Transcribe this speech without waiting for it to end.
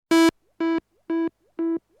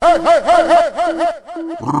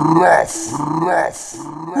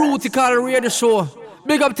Rootikal Radio Show.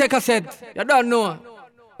 Big up take a set. You don't know.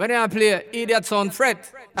 When I play Idiot Sound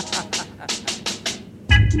Fret.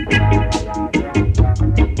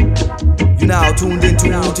 You now tuned into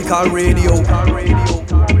Rootikal Radio.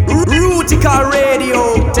 Rootikal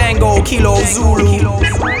Radio. Tango Kilo Zulu.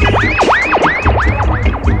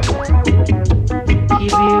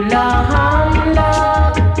 Kibula hamla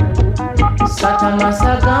Satama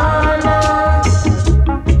sagana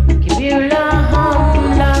Kibula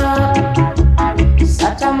hamla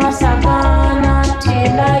Satama sagana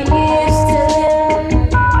Tila yistin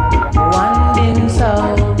Wandin so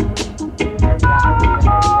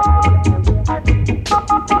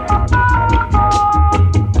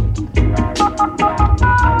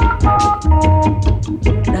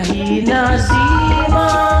Nahina zima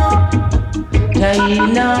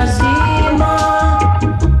Nahina zima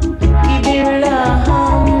Kibula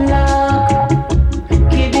hamlak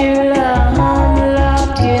Kibula hamlak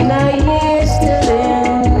Tina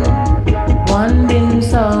yistilin Wandin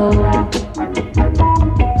so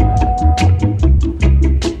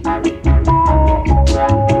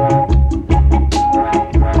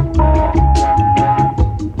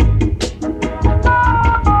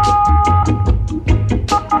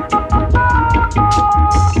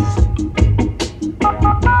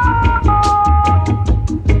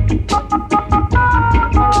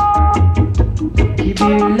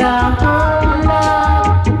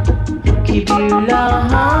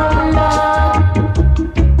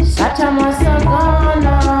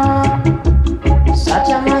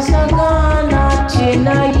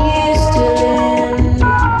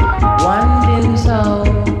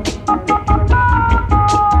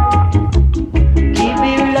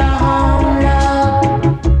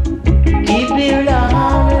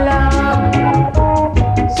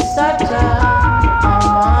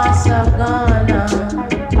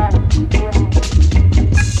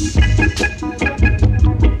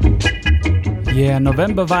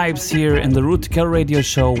November vibes here in the Rootikal Radio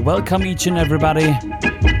Show. Welcome each and everybody.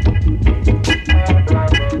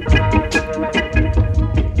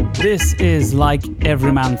 This is like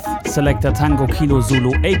every month Selector Tango Kilo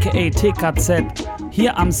Zulu aka TKZ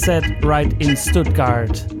here am set right in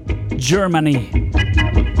Stuttgart, Germany.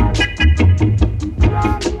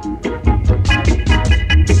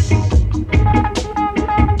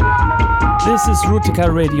 This is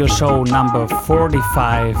Rootikal Radio Show number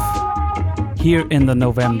 45. Here in the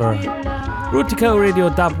November. Rootikal Radio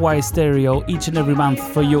Dubwise Stereo each and every month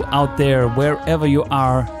for you out there, wherever you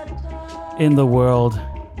are in the world.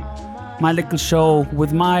 My little show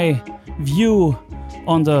with my view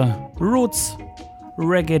on the roots,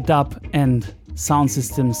 reggae dub and sound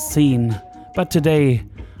system scene. But today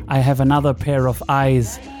I have another pair of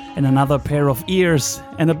eyes and another pair of ears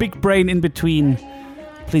and a big brain in between.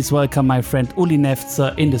 Please welcome my friend Uli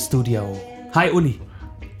Neftzer in the studio. Hi Uli.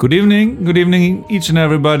 Good evening each and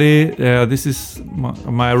everybody. This is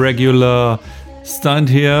my regular stunt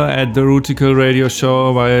here at the Rootikal Radio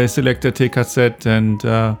Show by Selector TKZ, and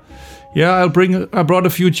I brought a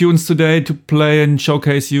few tunes today to play and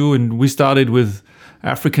showcase you. And we started with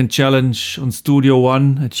African Challenge on Studio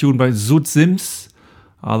One, a tune by Zoot Sims,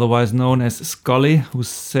 otherwise known as Scully, who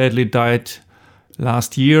sadly died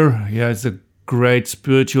last year. Yeah, it's a great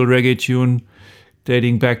spiritual reggae tune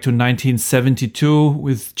dating back to 1972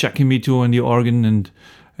 with Chakimito on the organ, and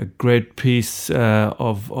a great piece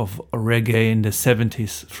of reggae in the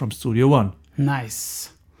 70s from Studio One.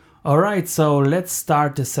 Nice. Alright, so let's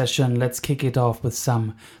start the session. Let's kick it off with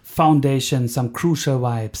some foundation, some crucial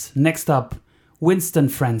vibes. Next up, Winston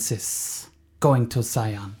Francis, Going to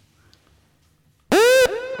Zion.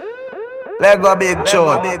 Let go big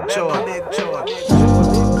chore.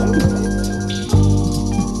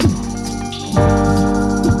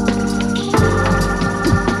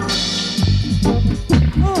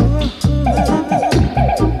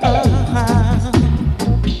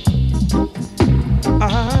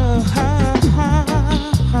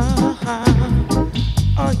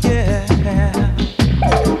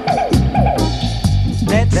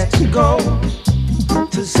 Let's go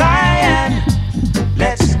to Zion.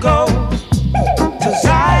 Let's go to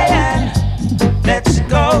Zion. Let's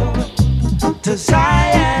go to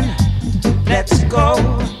Zion. Let's go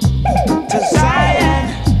to Zion.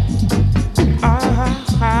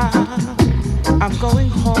 I'm going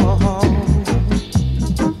home.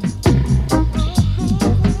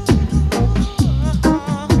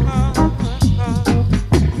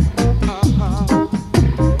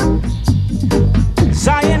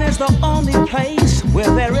 Zion is the only place where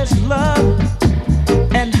there is love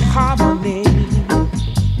and harmony.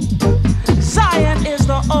 Zion is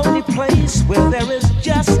the only place where there is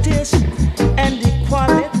justice and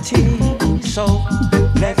equality. So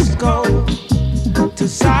let's go to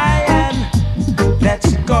Zion.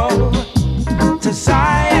 Let's go to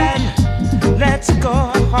Zion. Let's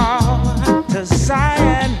go to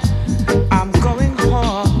Zion. I'm going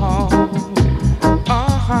home.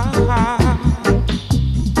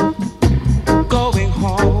 Going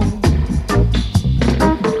home.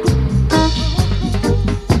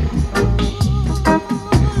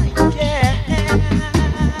 Yeah.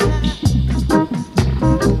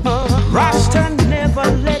 Rasta never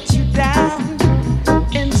let you down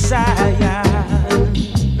in Zion.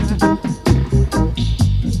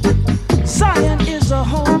 Zion is a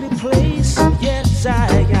holy place, yes,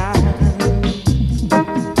 Zion.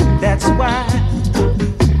 That's why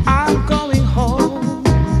I'm going home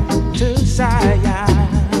to Zion.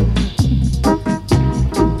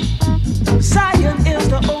 Zion is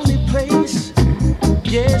the only place,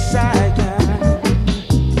 yes, Zion,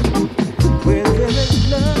 where there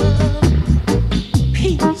is love,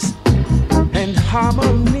 peace, and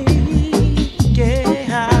harmony,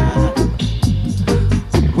 yeah,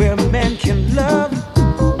 where men can love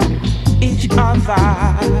each other.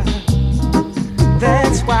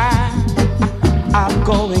 That's why I'm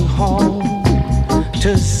going home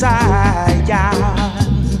to Zion.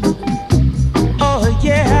 Oh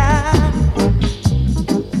yeah.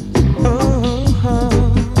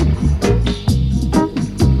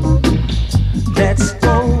 Let's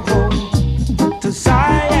go home to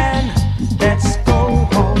Zion. Let's go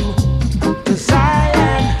home to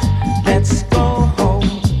Zion. Let's go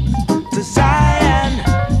home to Zion.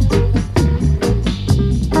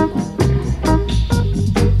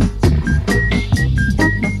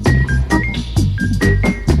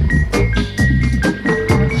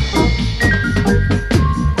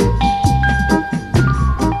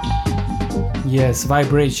 Yes,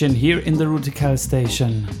 vibration here in the Rootikal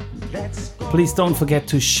station. Please don't forget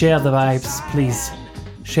to share the vibes. Please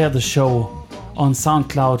share the show on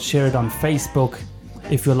SoundCloud, share it on Facebook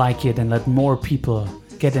if you like it, and let more people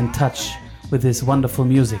get in touch with this wonderful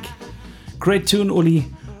music. Great tune, Uli.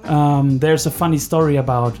 There's a funny story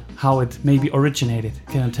about how it maybe originated.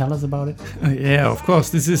 Can you tell us about it? Yeah, of course.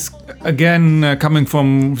 This is again coming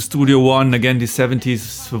from Studio One, again the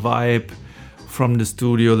 70s vibe from the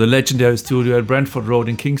studio, the legendary studio at Brentford Road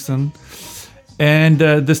in Kingston. And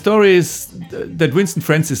the story is that Winston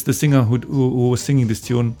Francis, the singer who was singing this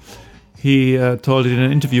tune, he told it in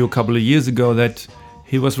an interview a couple of years ago that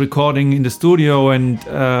he was recording in the studio and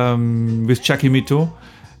with Chakimito.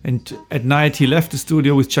 And at night he left the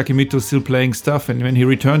studio with Chakimito still playing stuff. And when he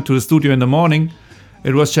returned to the studio in the morning,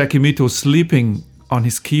 it was Chakimito sleeping on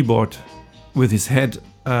his keyboard with his head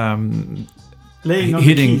playing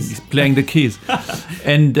the keys.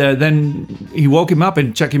 And then he woke him up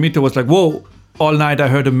and Chakimito was like, whoa, all night I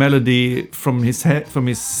heard a melody from his head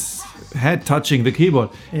touching the keyboard.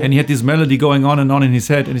 Yeah. And he had this melody going on and on in his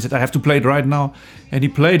head. And he said, I have to play it right now. And he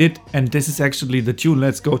played it. And this is actually the tune,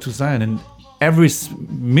 Let's Go to Zion. And every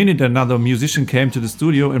minute another musician came to the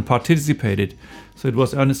studio and participated. So it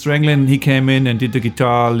was Ernest Ranglin, he came in and did the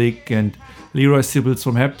guitar lick, and Leroy Sibbles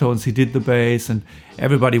from Heptones, he did the bass, and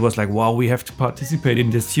everybody was like, wow, we have to participate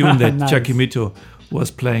in this tune that nice. Chakimito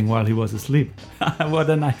was playing while he was asleep. What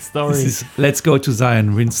a nice story. This is Let's Go to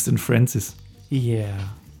Zion, Winston Francis. Yeah.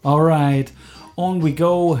 All right. On we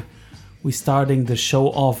go. We're starting the show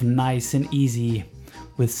off nice and easy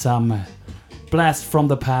with some blast from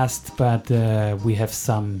the past, but we have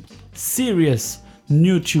some serious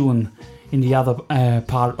new tune in the other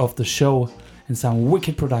part of the show and some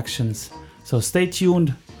wicked productions. So stay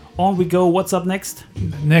tuned. On we go. What's up next?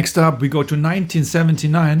 Next up, we go to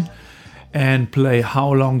 1979 and play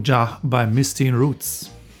How Long Ja by Mistine Roots.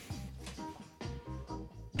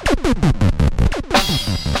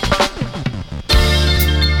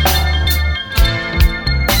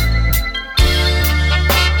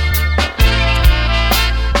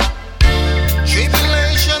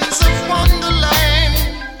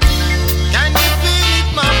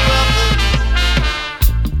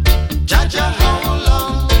 Jaja, how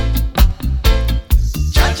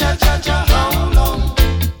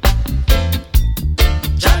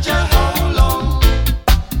long?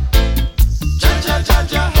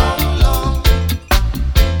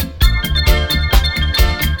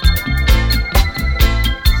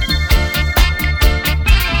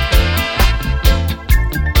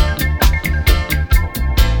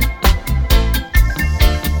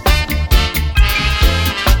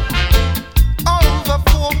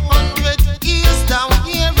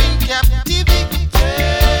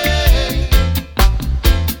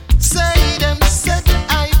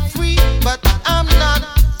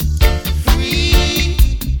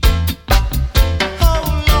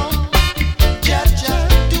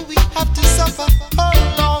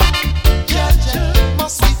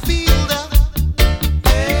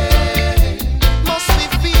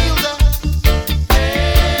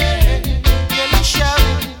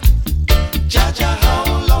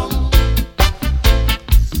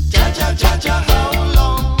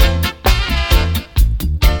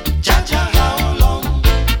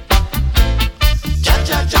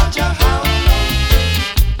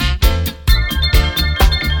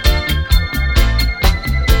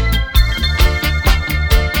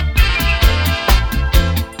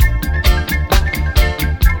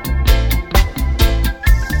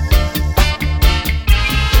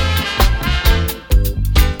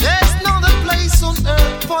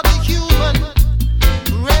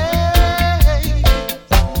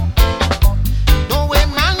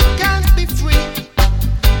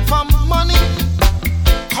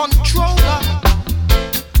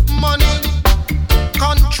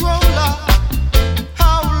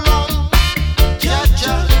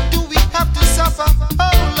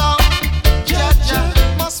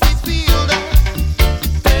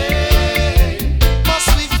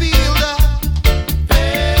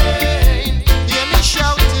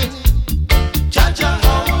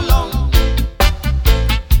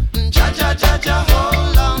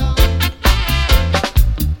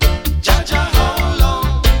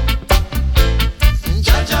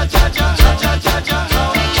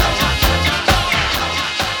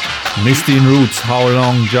 Misty in Roots, How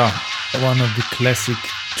Long Ja, one of the classic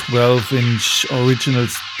 12-inch original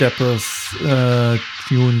Steppers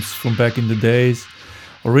tunes from back in the days.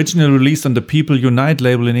 Originally released on the People Unite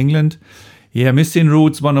label in England. Yeah, Misty in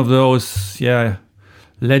Roots, one of those,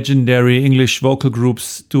 legendary English vocal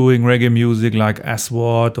groups doing reggae music like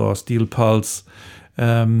Aswad or Steel Pulse.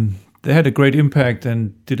 They had a great impact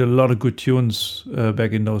and did a lot of good tunes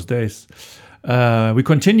back in those days. We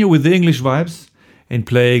continue with the English vibes and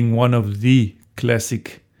playing one of the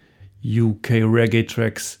classic UK reggae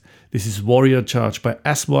tracks. This is Warrior Charge by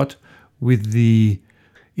Aswad with the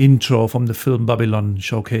intro from the film Babylon,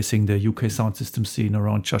 showcasing the UK sound system scene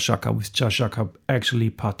around Chashaka, with Chashaka actually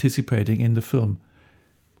participating in the film.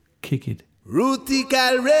 Kick it.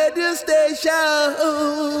 Rootikal radio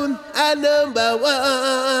station, a number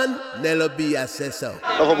one. Nello be a so.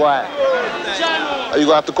 Lover boy, you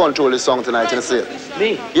gonna have to control this song tonight, you see it?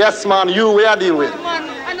 Me? Yes, man, you we are dealing with. Man,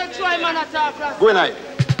 I don't try, man, to talk. Good night.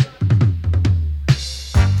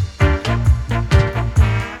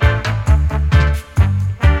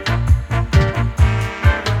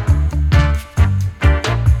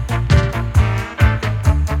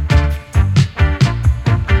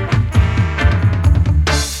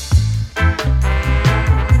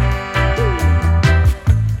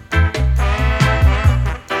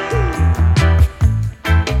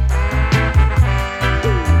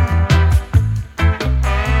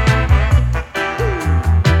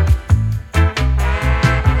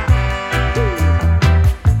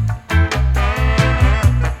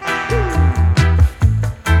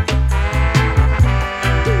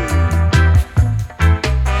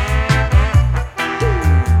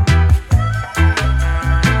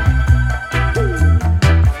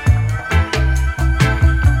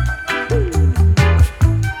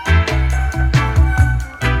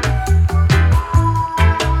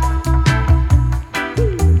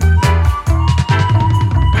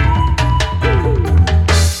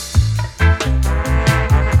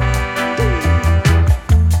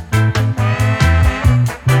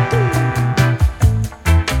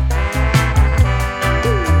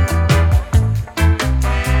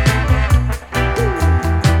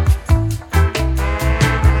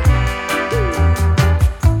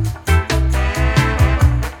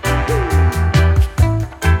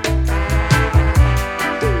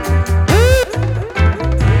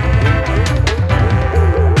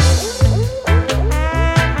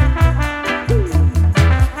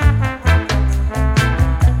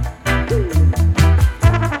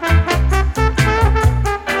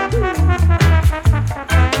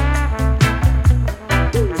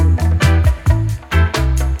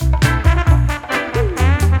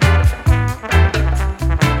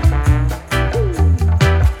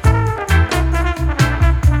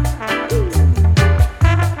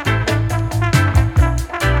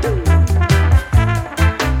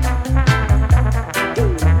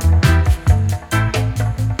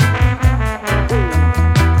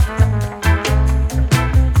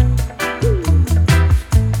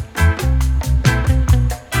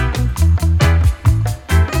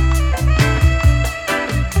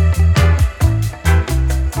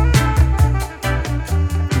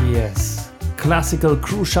 Classical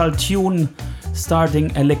crucial tune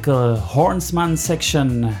starting a little Hornsman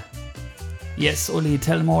section. Yes, Uli,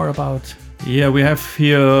 tell more about. Yeah, we have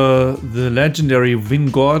here the legendary Vin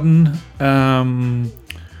Gordon on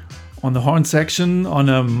the horn section on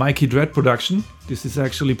a Mikey Dread production. This is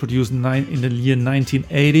actually produced in the year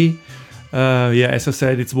 1980. As I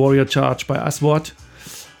said, it's Warrior Charge by Aswad,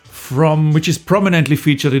 which is prominently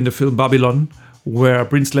featured in the film Babylon, where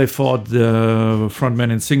Brinsley Ford, the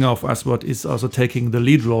frontman and singer of Aswad, is also taking the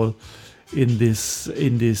lead role in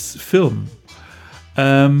this film.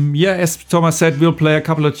 As Thomas said, we'll play a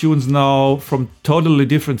couple of tunes now from totally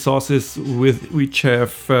different sources, which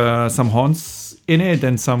have some horns in it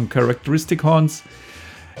and some characteristic horns.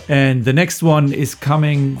 And the next one is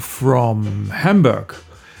coming from Hamburg.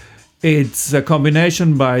 It's a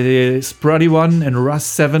combination by the Spruddy One and Russ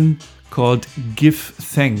 7 called Give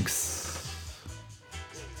Thanks.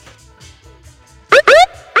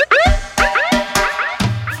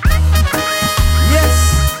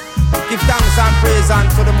 Give thanks and praise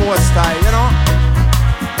unto the Most High, you know.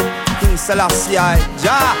 King Selassie,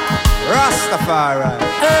 Jah, Rastafari.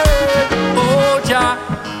 Hey, oh Jah.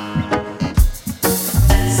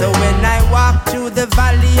 So when I walk through the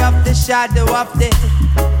valley of the shadow of death,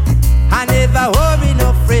 I never worry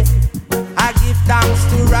no fret. I give thanks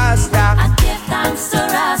to Rasta. I give thanks to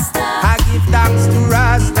Rasta. I give thanks to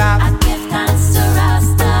Rasta. I give thanks to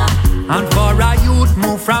Rasta. And for a youth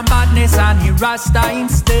move from badness and he Rasta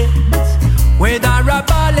instead. Whether a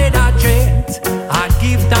ballad or dread, I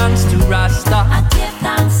give thanks to Rasta. I give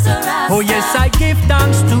thanks to Rasta. Oh yes, I give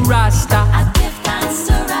thanks to Rasta. I give thanks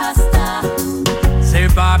to Rasta. Say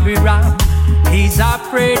Bobby Ram, he's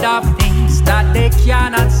afraid of things that they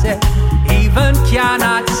cannot say, even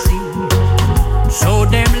cannot see. So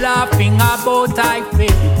them laughing about I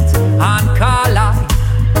faith and call I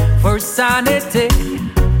for sanity.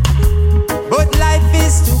 But life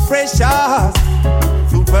is too precious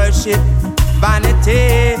to worship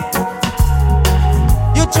vanity.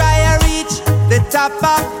 You try to reach the top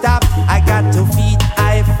of top, I got to feed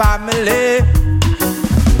my family.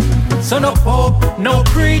 So no pope, no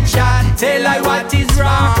preacher, tell I what is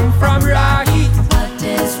wrong from right. What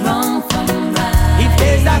is wrong from right? If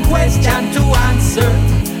there's a question to answer,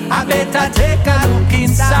 I better take a look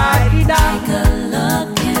inside. Take a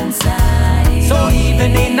look inside. So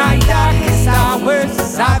even in my darkest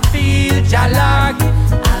hours, I feel Jalag.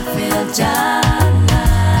 I feel Jalag.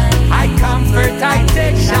 I comfort, I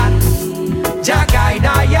take shot. Jagai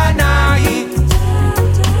Dayanai.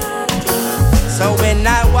 So when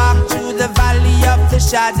I walk through the valley of the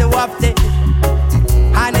shadow of death,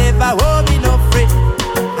 I never will be no afraid.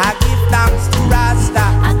 I give thanks to Rasta.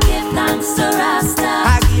 I give thanks to Rasta.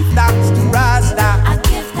 I give thanks to Rasta. I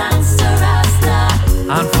give thanks to Rasta.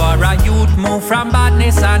 And for a youth move from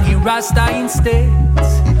badness and he Rasta instead,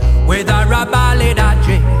 whether a ballad or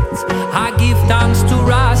dreads, I give thanks to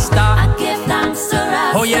Rasta. I give thanks to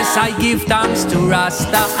Rasta. Oh yes, I give thanks to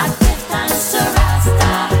Rasta. I give thanks to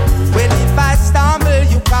Rasta. Well, if I stumble,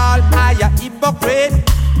 you call I a hypocrite.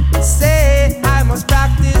 Say I must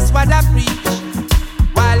practice what I preach.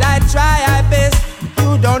 While I try my best,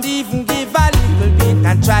 you don't even give a little bit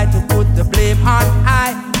and try to put the blame on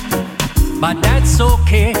I. But that's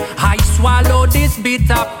okay, I swallow this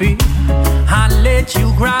bitter pill and let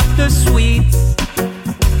you grab the sweets.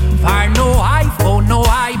 For no iPhone, no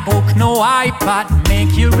iBook, no iPad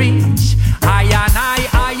make you rich. I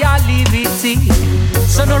live it.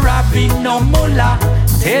 So no rapping, no mullah,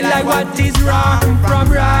 tell I what is wrong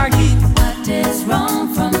from right. What is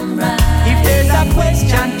wrong from right? If there's a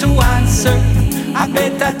question to answer, I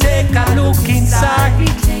better take a look inside.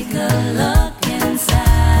 Take a look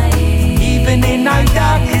inside. Even in our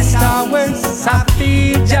darkest hours, I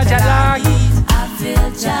feel Jajalai. I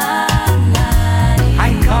feel Jajalai.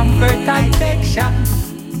 I comfort, I affection.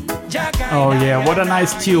 Oh yeah, what a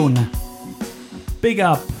nice tune. Big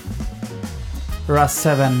up Russ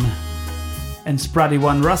 7 and Spruddy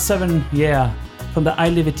 1. Russ 7, yeah, from the I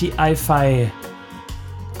Live It Hi-Fi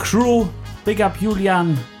crew. Big up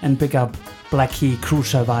Julian and big up Blackie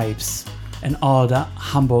Crucial Vibes and all the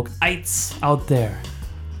Hamburg-ites out there.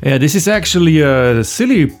 Yeah, this is actually a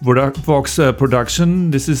Silly Vox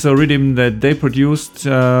production. This is a rhythm that they produced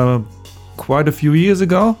quite a few years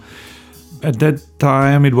ago. At that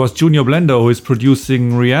time, it was Junior Blender, who is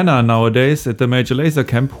producing Rihanna nowadays at the Major Lazer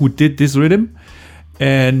Camp, who did this rhythm.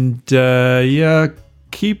 And yeah,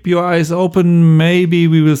 keep your eyes open. Maybe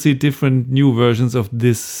we will see different new versions of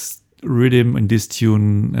this rhythm and this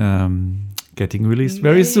tune getting released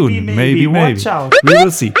very soon. Maybe. Watch out. We will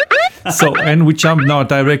see. So, and we jump now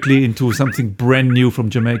directly into something brand new from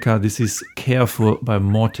Jamaica. This is Careful by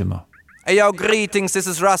Mortimer. Hey yo, greetings, this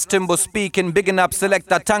is Ras Timbo speaking, bigging up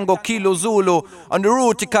Selector Tango Kilo Zulu on the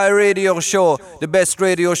Rootikal Radio Show, the best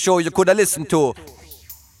radio show you could have listened to.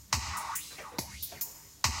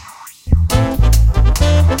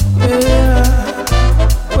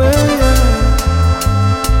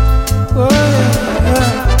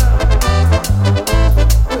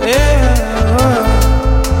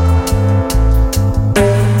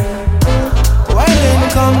 Why then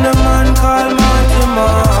come the man called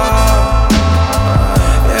Mortimer?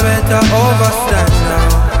 Overstand now.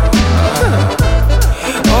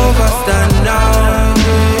 Overstand now.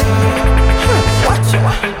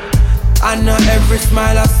 I know every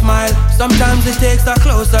smile I smile. Sometimes it takes a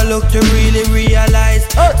closer look to really realize.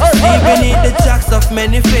 See beneath the jacks of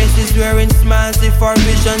many faces wearing smiles. If our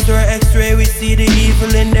visions were x-ray, we see the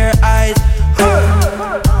evil in their eyes.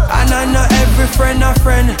 And I know every friend a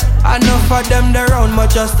friend. I know for them they're round,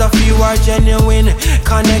 but just a few are genuine.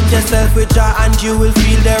 Connect yourself with Jah and you will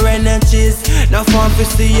feel their energies. No fun to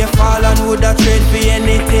see you fall and would have trade for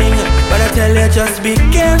anything. But I tell you, just be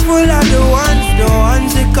careful of the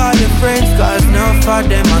ones you call your friends. Cause none for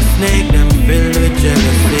them a snake, them filled with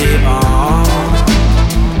jealousy.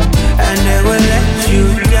 And they will let you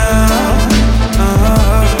down.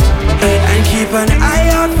 And keep an eye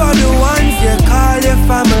out for the ones you call your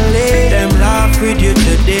family. Them laugh with you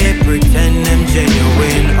today, pretend them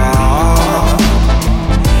genuine.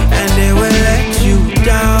 And they will let you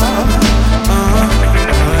down.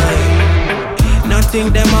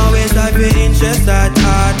 Nothing them always have your interest at.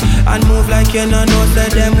 like you no know, say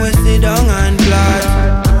them we sit down and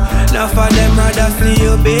plot. Now for them rather see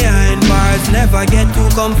you behind bars. Never get too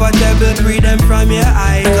comfortable, free them from your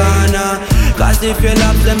icon. Cause if you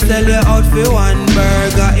love them, sell you out for one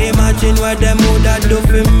burger. Imagine what them woulda do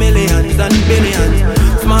for millions and billions.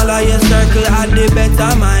 Smaller your circle, at the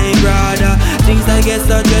better, my brother. Things I get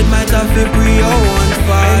so dread might have to free your own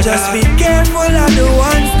father. And just be careful of the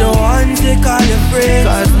ones they call you free.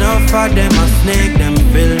 Cause now for them a snake, them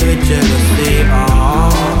filled with jealousy.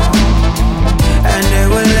 And they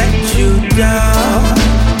will let you down.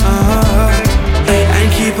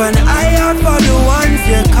 And keep an eye out for the ones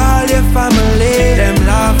you call your family. Them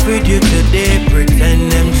laugh with you today,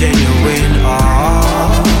 pretend them genuine.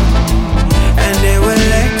 And they will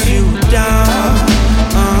let you down.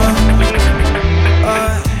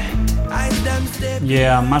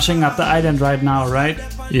 Yeah, mashing up the island right now, right?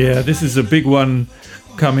 Yeah, this is a big one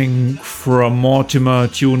coming from Mortimer,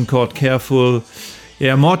 tune called Careful.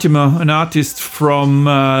 Yeah, Mortimer, an artist from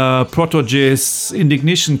Protoge's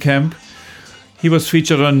Indignation Camp. He was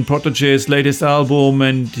featured on Protoge's latest album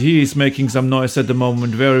and he is making some noise at the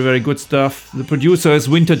moment. Very, very good stuff. The producer is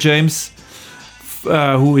Winter James,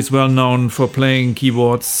 who is well known for playing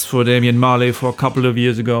keyboards for Damian Marley for a couple of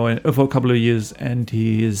years, and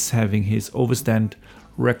he is having his Overstand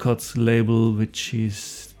Records label, which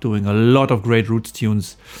he's doing a lot of great roots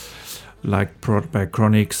tunes, like Prod by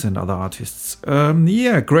Chronics and other artists.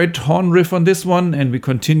 Great horn riff on this one, and we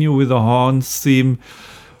continue with the horns theme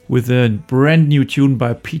with a brand new tune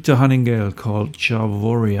by Peter Hunningale called Jar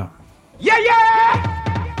Warrior. Yeah, yeah!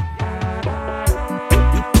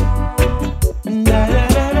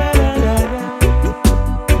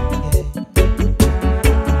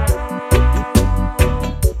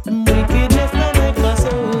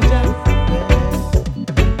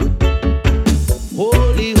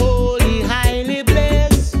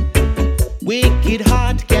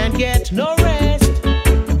 No rest,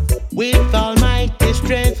 with almighty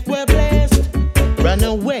strength we're blessed. Run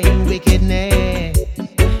away in wickedness,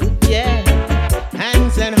 yeah.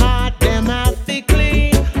 Hands and heart them have to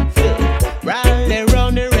clean. Rally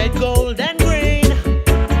round the red, gold and green.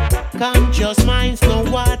 Conscious minds know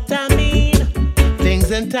what I mean.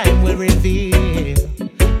 Things in time will reveal,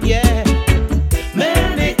 yeah.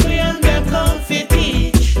 Many claim them come to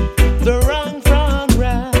teach the wrong from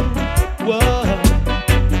right. Whoa.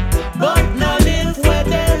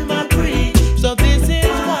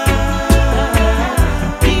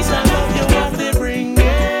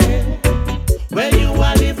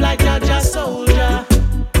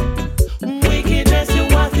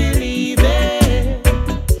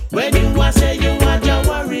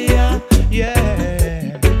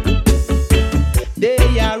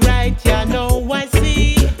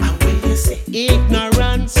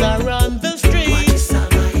 Ignorance around the streets.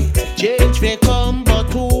 Change will come,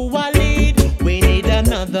 but who will lead? We need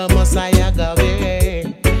another Messiah,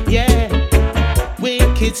 Gabe. Yeah,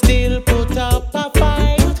 wicked still put up a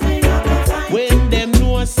fight. When them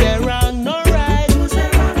know say wrong no right.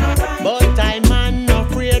 But I'm man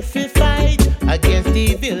afraid to fight against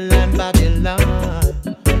evil and Babylon.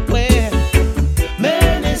 Where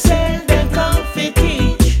many say them come to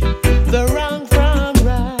teach the wrong from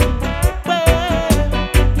right.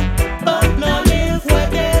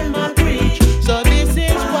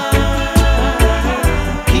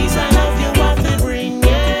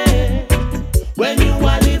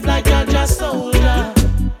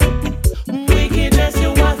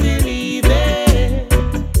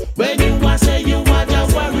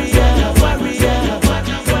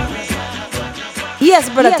 Yes,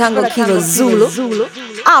 brother Tango Kilo Zulu.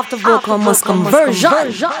 After vocal must conversion.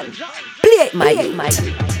 Play it, my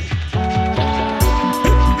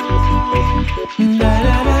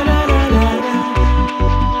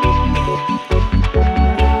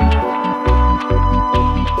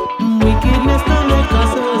Wickedness don't make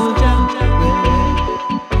us soldier.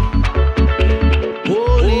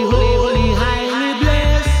 Holy, holy, highly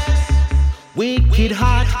blessed. Wicked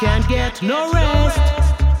heart can't get no rest.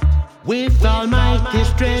 With almighty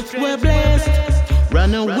strength we're blessed.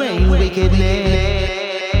 Run away wickedness.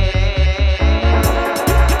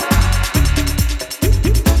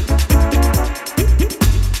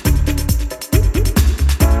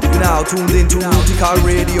 You're now tuned into Rootikal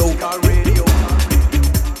Radio.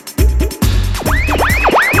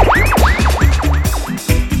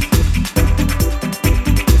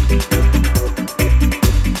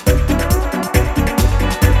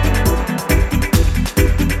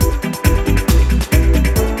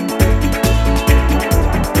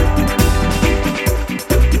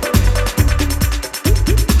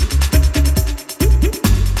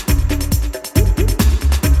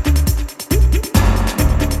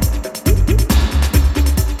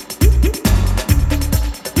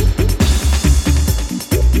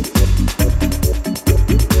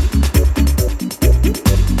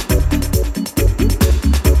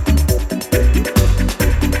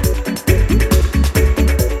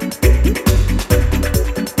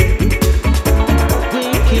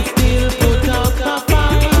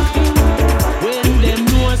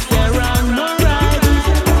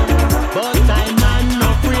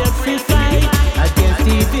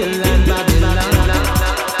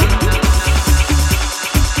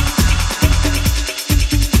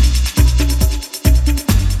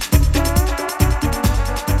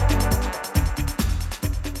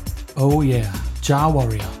 Jah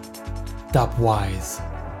Warrior, Dubwise.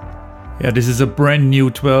 Yeah, this is a brand new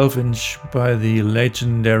 12-inch by the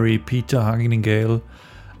legendary Peter Hagningale,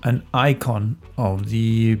 an icon of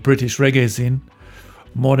the British reggae scene.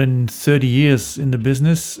 More than 30 years in the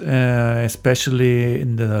business, especially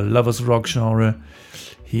in the lovers rock genre.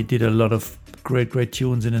 He did a lot of great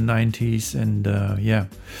tunes in the 90s, and yeah.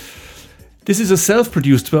 This is a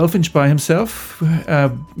self-produced 12-inch by himself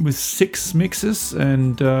with 6 mixes,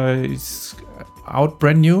 and it's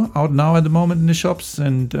brand new, out now at the moment in the shops,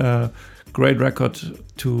 and great record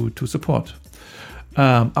to support.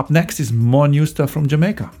 Up next is more new stuff from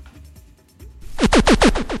Jamaica.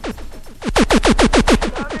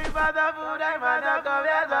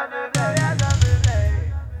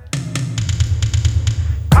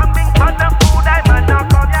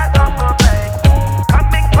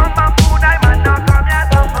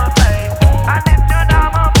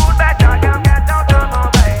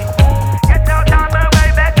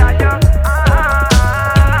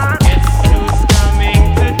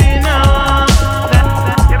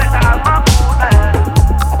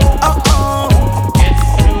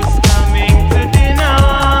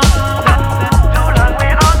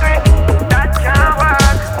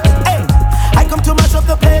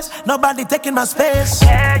 Nobody taking my space.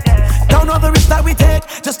 Don't know the risk that we take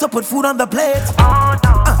just to put food on the plate.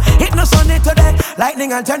 Hit no Sunday today,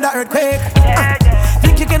 lightning and thunder earthquake.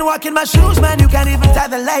 Think you can walk in my shoes, man? You can't even tie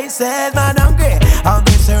the laces. Man, hungry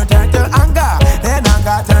soon turn to anger, then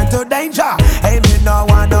anger turn to danger. Hey, me no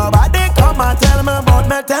want nobody come and tell me about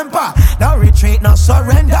my temper. No retreat, no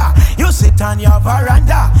surrender. You sit on your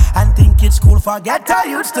veranda and think it's cool. Forget I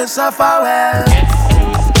used to suffer well.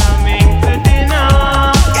 Who's coming to dinner?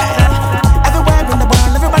 In the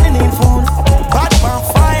world, everybody need food. Body on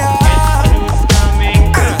fire. Who's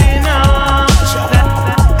coming to dinner?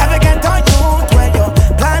 Ever get on youth where you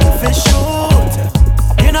plan for shoot?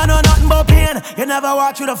 You don't know nothing but pain. You never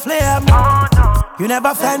walk through the flame. You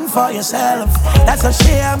never fend for yourself. That's a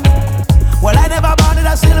shame. Well, I never wanted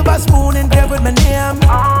a silver spoon engraved with my name.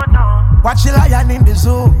 Watch the lion in the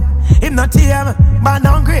zoo. Him not tame, man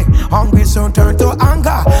hungry soon turn to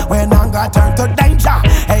anger. When anger turn to danger.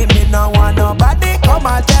 Hey, me no want nobody come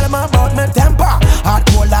and tell me about my temper. Hot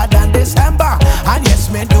colder than December. And yes,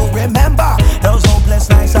 me do remember those hopeless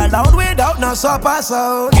nights alone without no supper.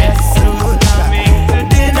 So yes, who's coming to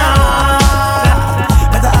dinner?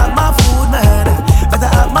 Better have my food, man. Better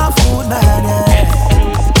have my food, man, yeah.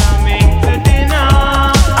 Who's coming to dinner?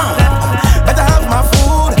 Better have my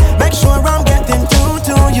food. Make sure I'm getting through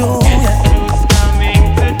to you. Who's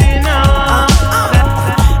coming to dinner?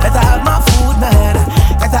 Better have my food, man.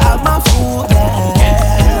 Better have my food, yeah.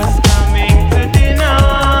 Who's coming to dinner?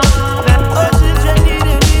 Oh, children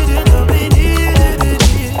need it.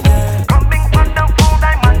 Coming from the food,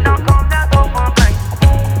 I might not come here to complain.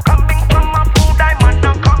 Coming from my food, I might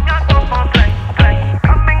not come here to complain.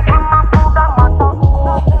 Coming from my food, I might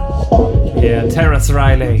not. Yeah, Terrace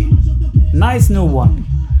Riley. Nice new one.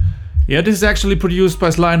 Yeah, this is actually produced by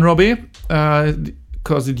Sly and Robbie,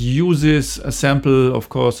 because it uses a sample, of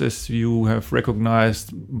course, as you have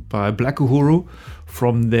recognized, by Black Uhuru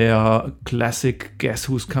from their classic Guess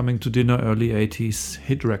Who's Coming to Dinner early 80s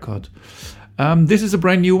hit record. This is a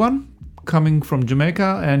brand new one coming from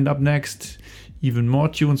Jamaica, and up next, even more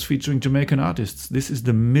tunes featuring Jamaican artists. This is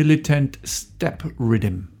the Militant Step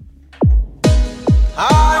Rhythm.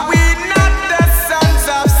 Are we not the sons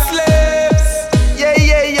of slaves? Yeah,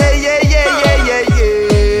 yeah, yeah, yeah, yeah, yeah, yeah,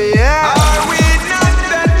 yeah. Are we not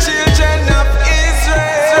the children of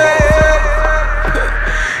Israel?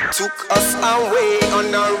 Took us away on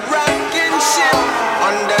a rocking ship,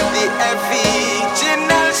 under the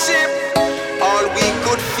original ship. All we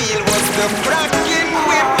could feel was the cracking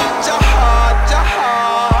whip. Jahad,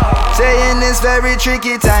 Jahad. Saying it's very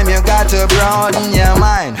tricky time, you got to broaden your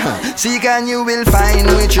mind. Seek and you will find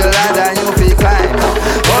which ladder you feel climb.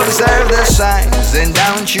 Observe the signs and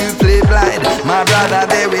don't you play blind. My brother,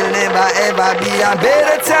 there will never ever be a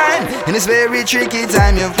better time. In this very tricky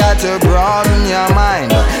time, you've got to broaden your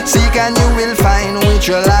mind. Seek and you will find which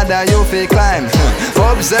ladder you feel climb.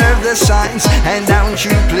 Observe the signs and don't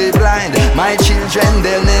you play blind. My children,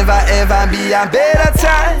 there'll never ever be a better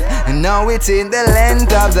time. And now it's in the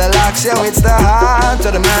length of the locks, yo, it's the heart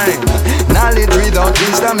of the mind. Knowledge without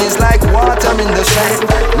wisdom is like water in the sand.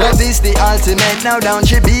 Love is the ultimate, now don't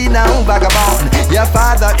you be no vagabond. Your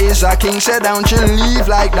father is a king, so don't you leave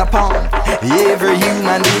like the pawn. Every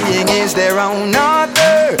human being is their own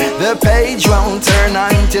author. The page won't turn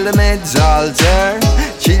until the meds alter.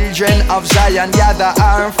 Children of Zion gather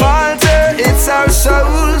our falter. It's our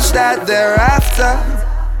souls that they're after.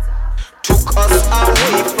 took us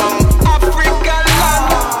away from Africa land,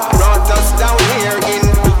 brought us down here in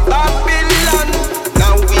Babylon.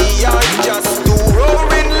 Now we are just two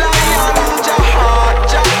roaring lions. Jaha,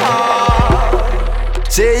 jaha.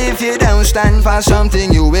 Say if you don't stand for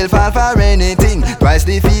something, you will fall for anything. Twice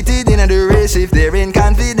defeated in the race if there ain't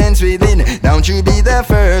confidence within. Don't you be the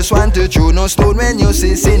first one to throw no stone when you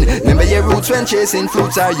see sin. Remember your roots when chasing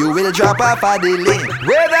fruits, or you will drop off a delay.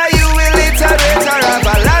 Whether you will iterate or have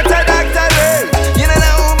a lot of doctorate, you don't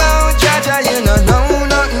know about Jaja, you don't know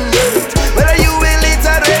nothing yet. Whether you will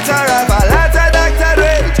iterate or have a lot of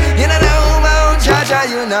doctorate, you don't know about Jaja,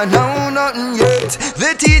 you don't know nothing yet.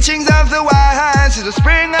 The teachings of the wise is the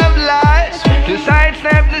spring of life, to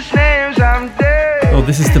sidestep the snares of death. Oh,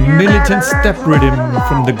 this is the Militant Step Rhythm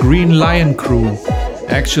from the Green Lion Crew.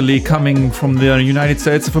 Actually coming from the United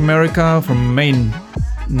States of America, from Maine,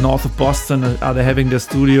 north of Boston, are they having their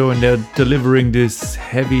studio, and they're delivering this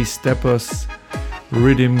heavy steppers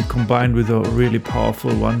rhythm combined with a really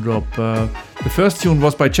powerful one drop. The first tune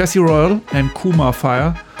was by Jesse Royal and Kumar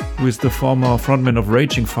Fire, who is the former frontman of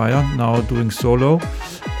Raging Fire, now doing solo.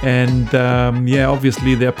 And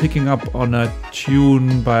obviously they're picking up on a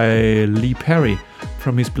tune by Lee Perry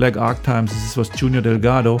from his Black Ark times. This was Junior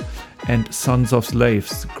Delgado and Sons of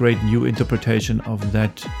Slaves. Great new interpretation of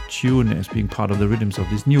that tune as being part of the rhythms of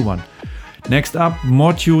this new one. Next up,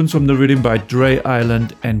 more tunes from the rhythm by Dre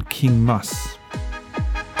Island and King Mas.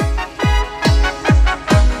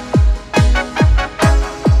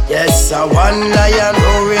 Yes, I one lion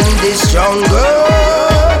roaring this jungle.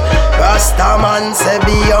 Rastaman say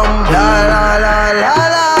be humble. La la la la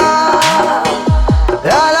la.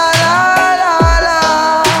 La la la la la.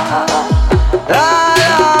 La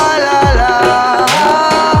la la la.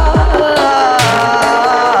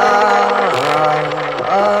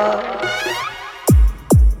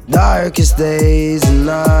 Darkest days and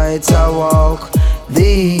nights I walk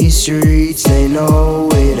these streets, they know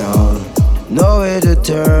it all. Nowhere to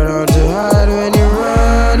turn or to hide when you're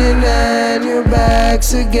running and your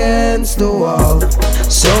back's against the wall.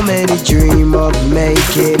 So many dream of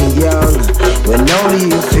making it young, when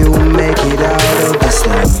only a few make it out of the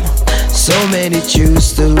slum. So many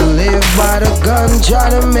choose to live by the gun, try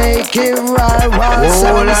to make it right while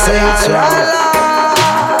some say it's wrong.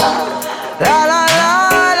 La la la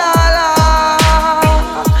la la.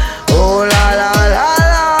 Oh la la la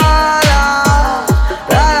la la.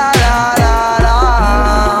 La la la la la.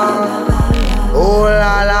 Oh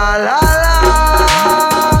la la la la.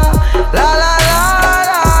 La la la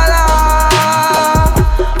la la.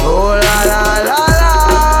 Oh la la la la.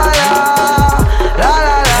 La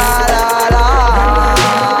la la la la.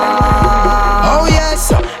 Oh yes,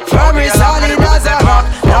 from his solid as a rock.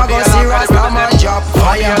 Now go see Rastaman drop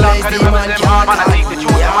fire, blaze demon can't.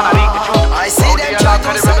 I see them try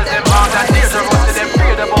to set them out and this is what them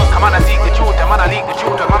fear the most. Come on and seek the truth, come on and leak the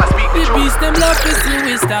truth, come on and speak the truth. The beast them love to see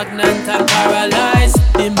we stagnant and paralyzed.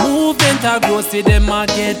 The movement are grow, see them a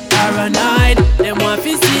get paranoid. Them want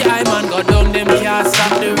to see I man go down, them can't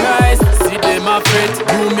stop the rise. See them afraid,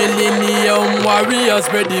 2 millennium warriors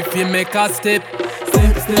ready to make a step.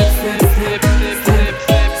 Step, step, step, step, step, step,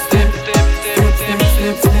 step, step, step, step,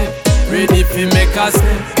 step, step. Ready to make a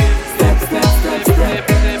step. Step, step, step, step,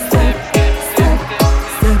 step, step, step,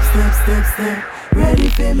 step, step, step. Ready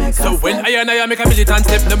for make so when I make a militant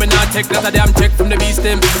step, no me not take that a damn check from the beast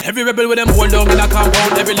them. Every rebel with them hold down in a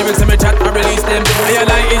compound, every lyrics in me chat I release them. I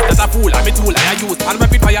is not a fool, I'm a tool, I use and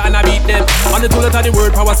rapid fire and I beat them. On the tool of the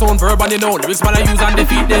word, power sound, verb and the noun, lyrics man I use and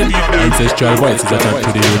defeat them. Ancestral voices attack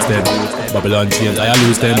to the roots them. Babylon chains, I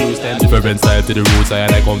lose them. Different style to the roots,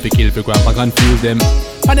 I come to kill for crap and confuse them.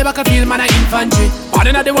 On the battlefield, man, a infantry. On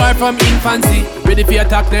the war from infancy. Ready for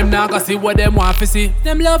attack them now, cause see what them want to see.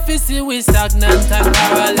 Them love to see we stagnant and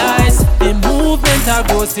paralyzed. The movement are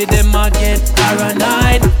go, see them a get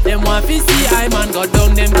paranoid. Them want to see I man go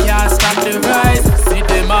down, them can't stop the rise. See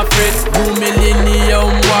them afraid, 2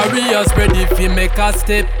 millennium warriors ready for make a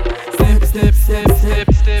step. Step, step, step,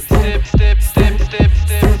 step, step, step, step, step, step,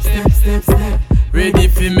 step, step, step, step. Ready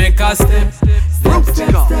for make a step. Step, step,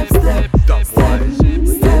 step, step, step,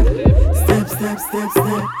 step, step,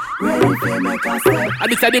 step. Ready for make a step. I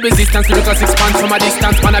decide the resistance to because expands from a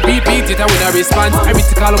distance. Man, I beat it, I win a response. I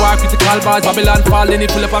critical war, critical bars. Babylon falling,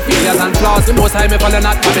 it full up of failures and flaws. The most time, me fall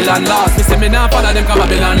not Babylon lost. Me say me now follow them, cause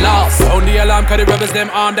Babylon lost. Sound the alarm, cause the rebels them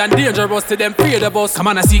armed and dangerous to them, fear the boss. Come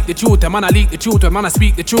on, I seek the truth, man, I leak the truth, man, I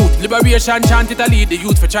speak the truth. Liberation chant it, I lead the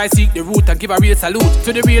youth for try seek the root and give a real salute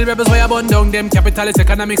to the real rebels where I burn down them capitalist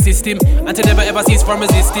economic system and to never ever cease from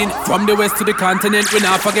resisting. From the west to the continent, we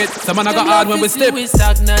not forget. Some man I got hard when we step. We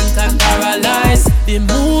stagnant and paralyzed. The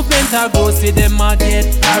movement a go see them a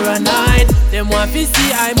get paranoid. Them want to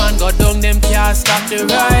see I man go down, them can't stop the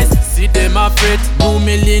rise. See them a fret, new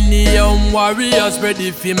millennium warriors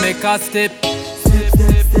ready fi make a step.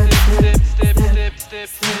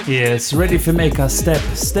 Yes, ready to make a step.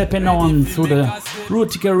 Stepping on through the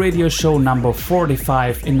Rootikal Radio Show number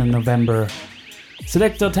 45 in November.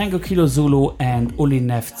 Selector Tango Kilo Zulu and Uli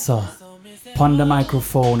Nefzer upon the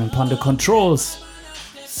microphone and upon the controls.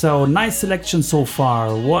 So nice selection so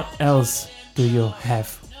far. What else do you have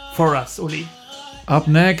for us, Uli? Up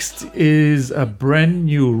next is a brand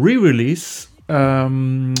new re-release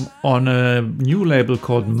on a new label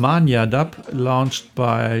called Mania Dub, launched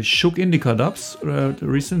by Shook Indica Dubs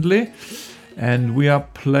recently. And we are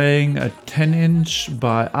playing a 10-inch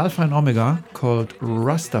by Alpha and Omega called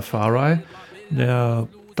Rastafari. There are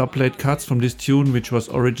dubplate cuts from this tune, which was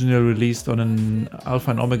originally released on an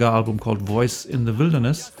Alpha and Omega album called Voice in the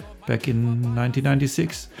Wilderness back in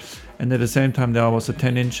 1996. And at the same time there was a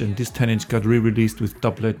 10-inch, and this 10-inch got re-released with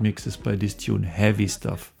dubplate mixes by this tune. Heavy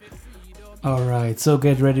stuff. Alright, so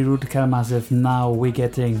get ready, Rootikal Massive. Now we're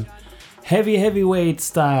getting heavyweight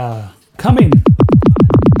style. Coming!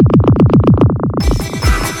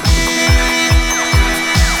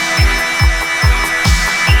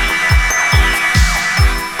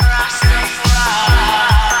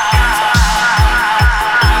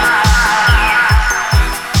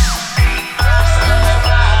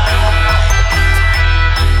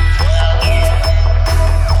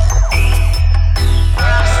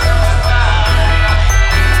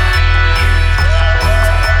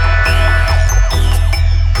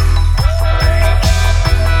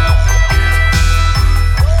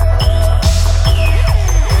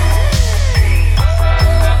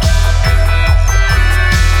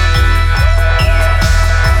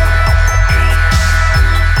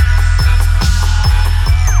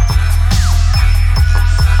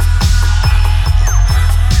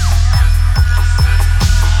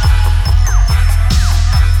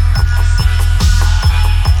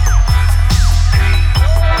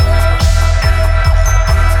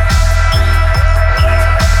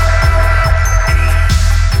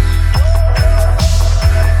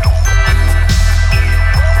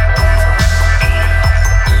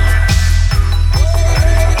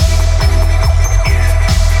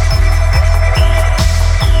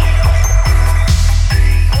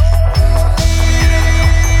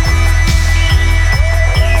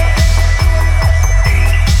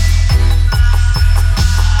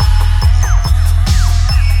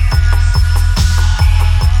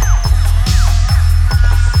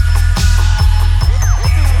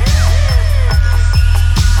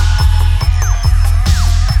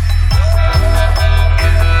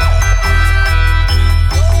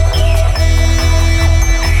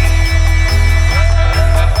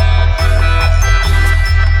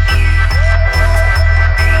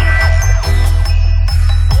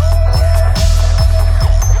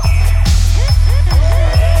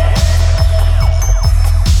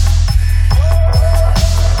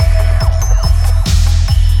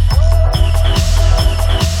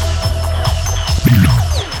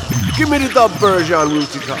 Dub version,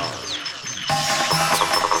 Rootikal.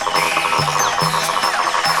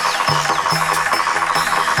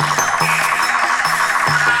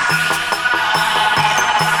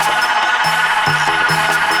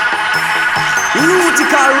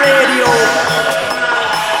 Rootikal Radio.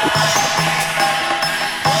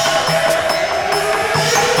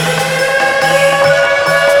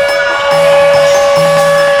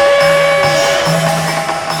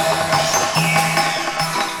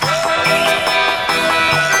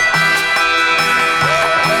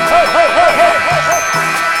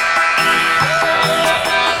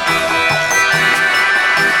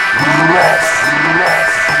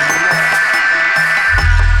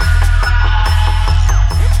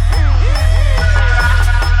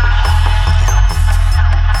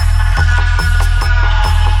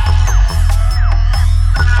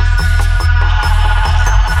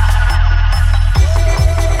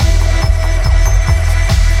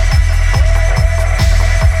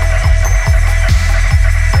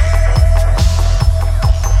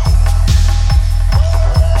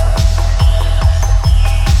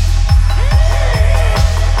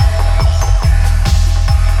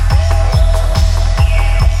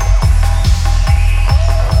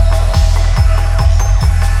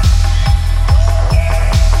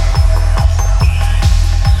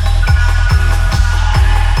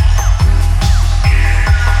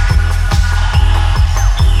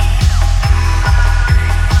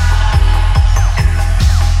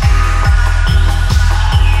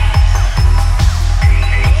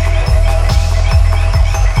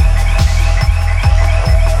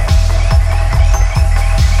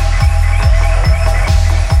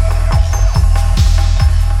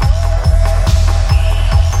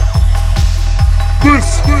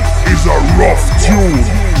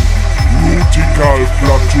 Rootikal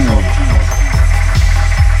Platoon.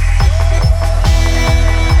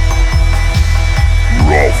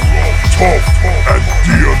 Rough, tough, and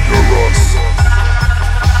dangerous.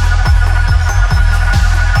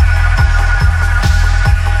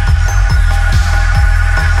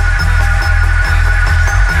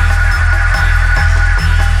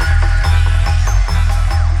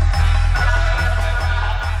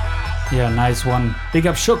 Yeah, nice one. Big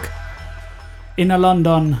up Shook. Inner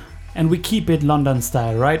London, and we keep it London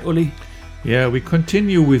style, right, Uli? Yeah, we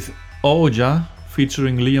continue with Oja,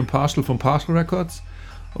 featuring Liam Parcel from Parcel Records.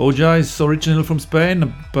 Oja is original from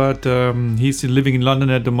Spain, but he's living in London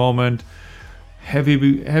at the moment.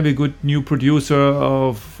 Heavy good new producer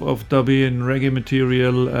of dubby and reggae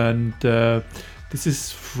material, and this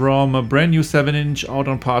is from a brand new 7-inch out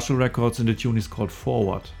on Parcel Records, and the tune is called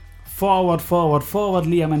Forward. Forward,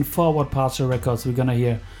 Liam, and forward Parcel Records. We're gonna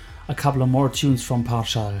hear a couple of more tunes from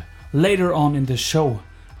Parcel later on in the show,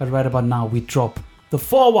 but right about now we drop the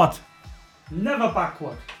forward, never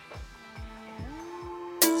backward.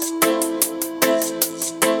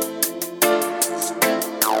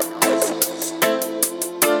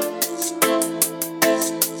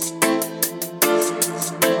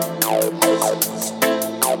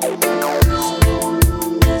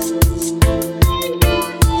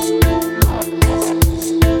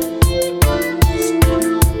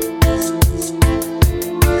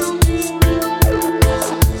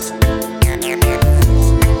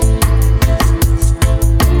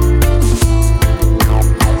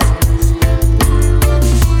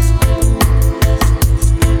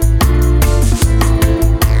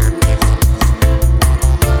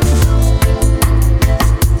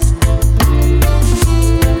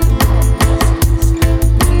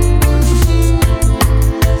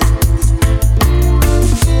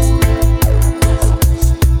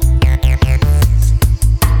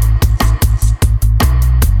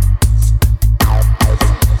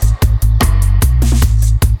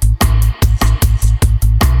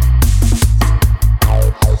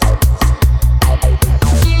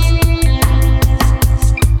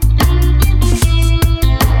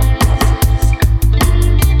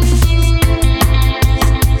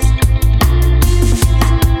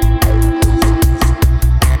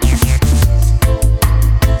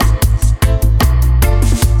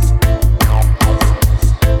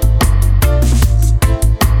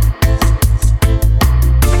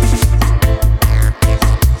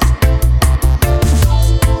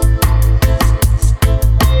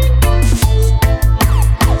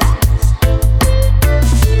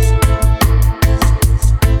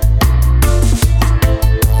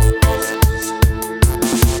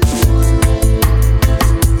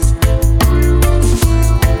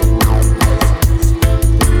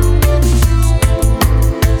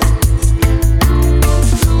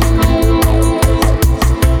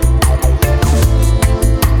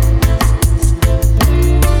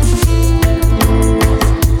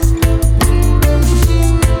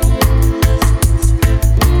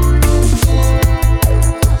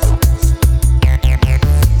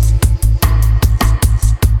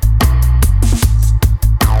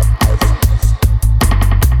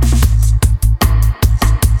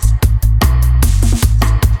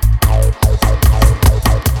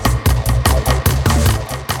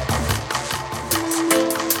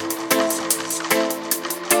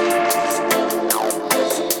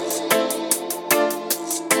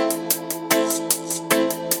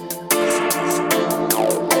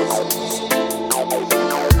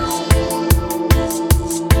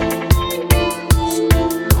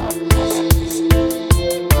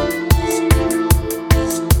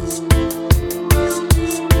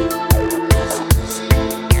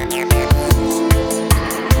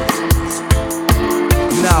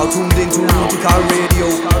 tuned into Rootikal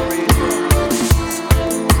Radio.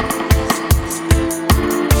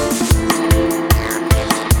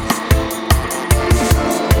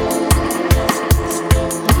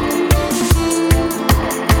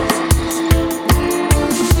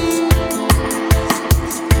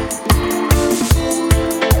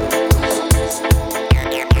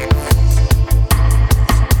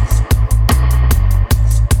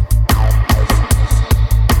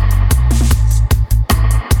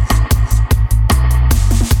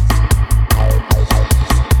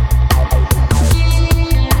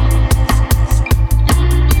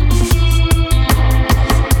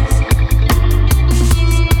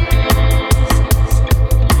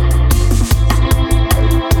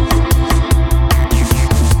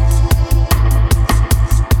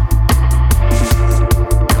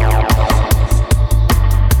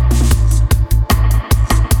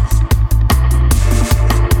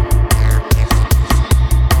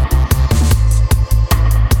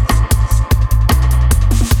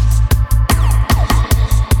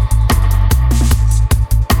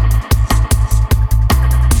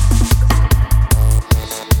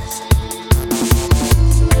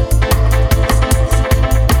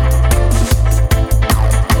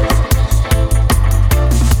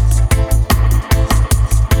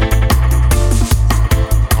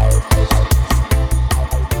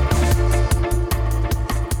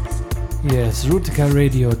 is Rootikal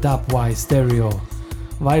Radio Dubwise Stereo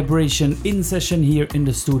Vibration in session here in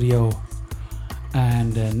the studio.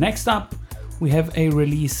 And next up we have a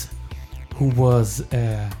release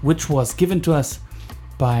which was given to us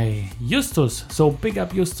by Justus. So big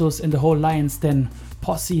up Justus and the whole Lion's Den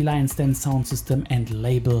posse, Lion's Den sound system and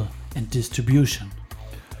label and distribution.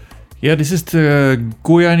 Yeah, this is the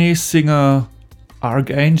Guyanese singer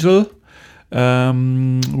Archangel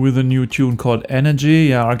with a new tune called Energy.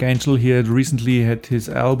 Yeah, Archangel he had recently had his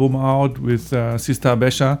album out with Sister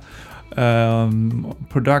Besha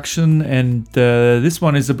production, and this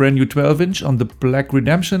one is a brand new 12-inch on the Black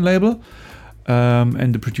Redemption label,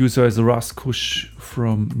 and the producer is Russ Kush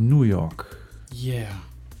from New York. Yeah,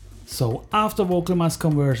 so after vocal mass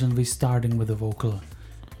conversion we're starting with the vocal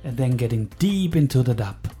and then getting deep into the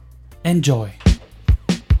dub. Enjoy.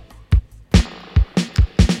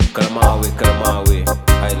 Kalamawi,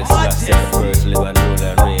 Haile Selassie the first, live and rule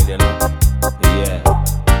and reign, you know. Yeah.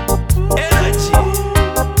 Energy.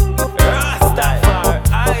 Rastafari.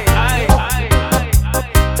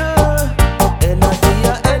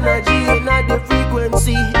 Energy in the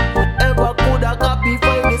frequency. Ever coulda copy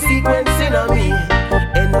find the sequence in me.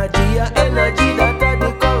 Energy that are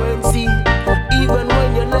the currency. Even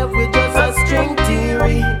when you're left with just a string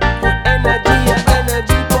theory.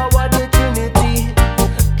 Energy, power the Trinity.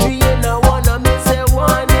 Three in a one, I may say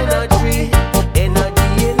one in a three. Energy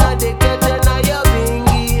in a the kettle, I a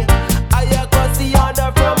bingy. I a cause the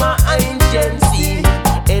order from a ancient sea.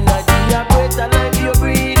 Energy a better life you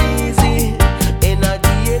breathe easy.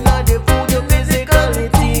 Energy in a the food, the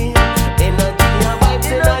physicality. Energy a vibes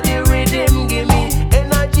in a the rhythm, gimme.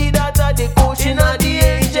 Energy that a the cushion a the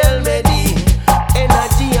angel medi.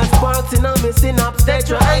 Energy a sparks in a me synapse,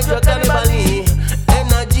 tetrahydrocannibally.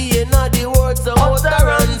 Energy in a the words of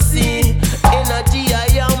utterancy. Energy I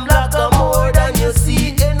am black and more than you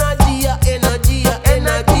see. Energy in a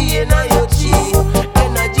your chi.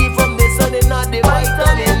 Energy from the sun in a the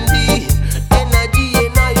vitamin D. Energy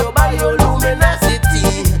in a your bioluminosity.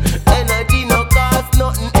 Energy no cost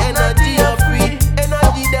nothing, energy a free.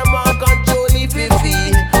 Energy them all control if you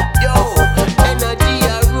feel. Yo, energy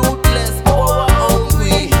a ruthless, power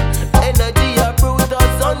hungry. Energy a brutal,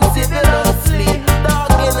 uncivilously.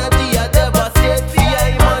 Dark energy a devastate for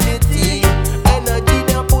humanity. Energy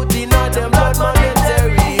they put in a them blood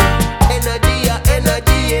monetary. Energy in a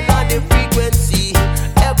the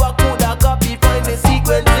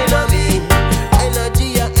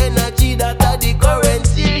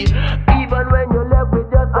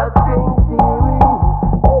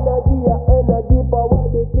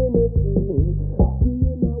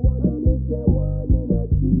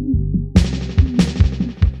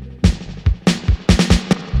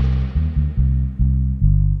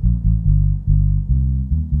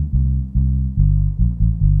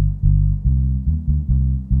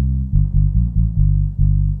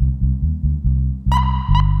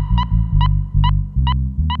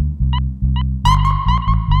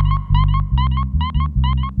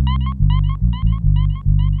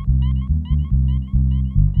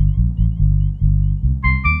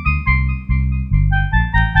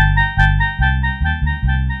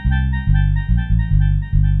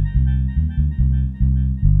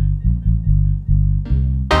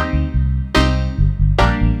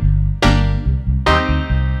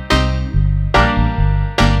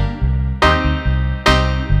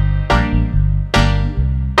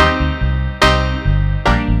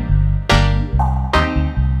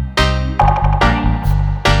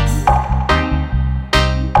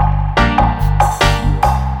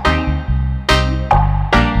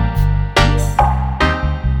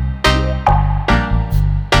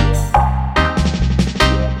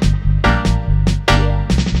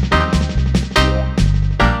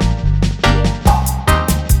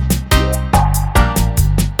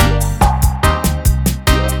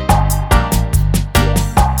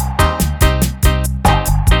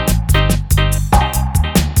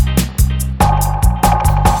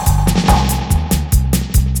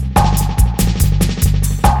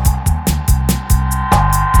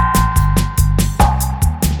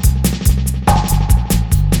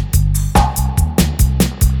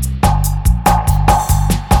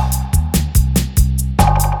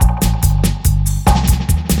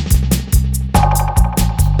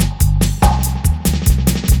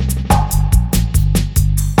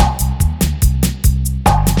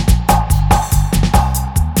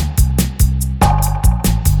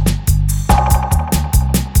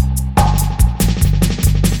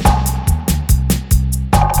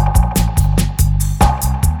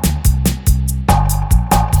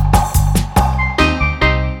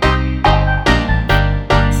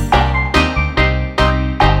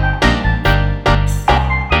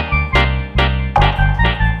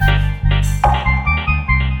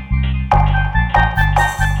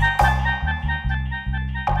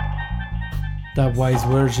dubwise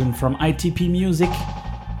version from ITP Music.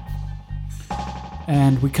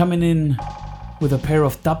 And we're coming in with a pair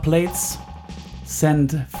of dub plates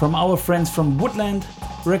sent from our friends from Woodland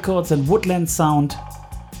Records and Woodland Sound,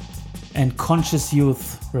 and Conscious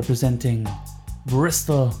Youth representing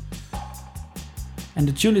Bristol. And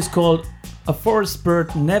the tune is called A Forest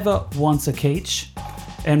Bird Never Wants a Cage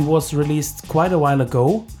and was released quite a while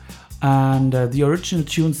ago. And the original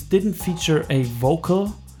tunes didn't feature a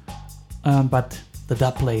vocal, but the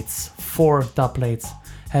dub plates, 4 dub plates,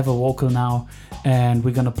 have a vocal now, and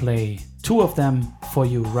we're gonna play 2 of them for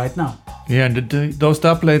you right now. Yeah, and those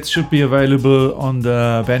dub plates should be available on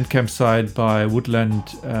the Bandcamp site by Woodland,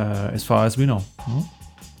 as far as we know.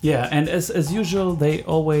 Yeah, and as usual, they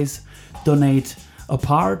always donate a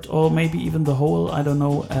part or maybe even the whole, I don't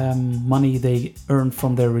know, money they earn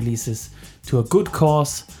from their releases to a good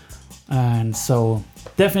cause. And so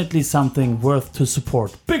definitely something worth to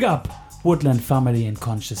support. Big up Woodland Family and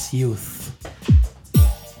Conscious Youth.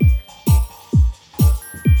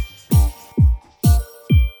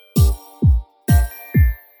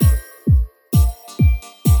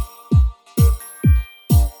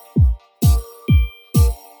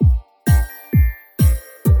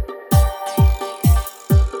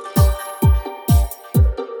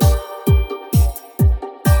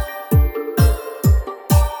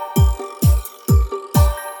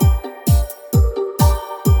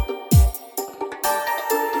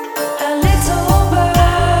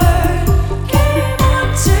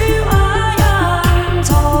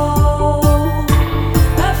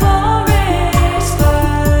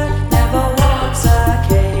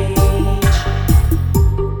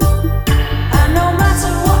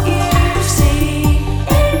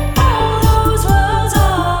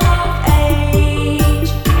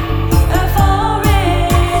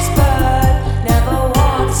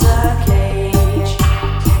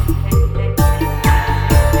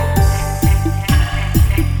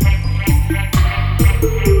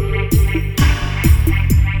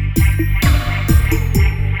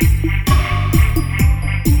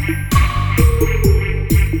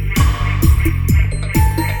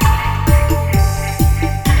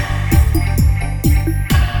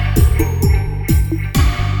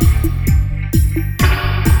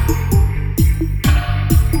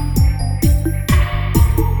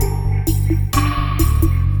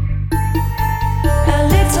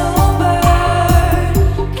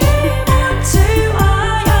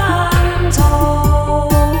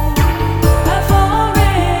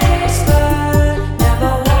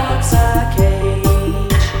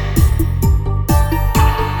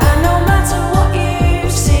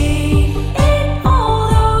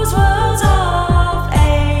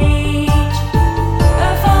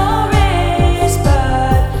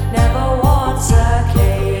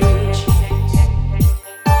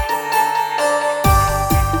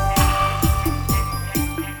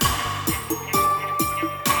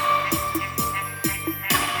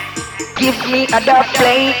 Give me a dub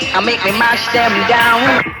plate and make me mash them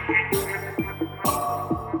down.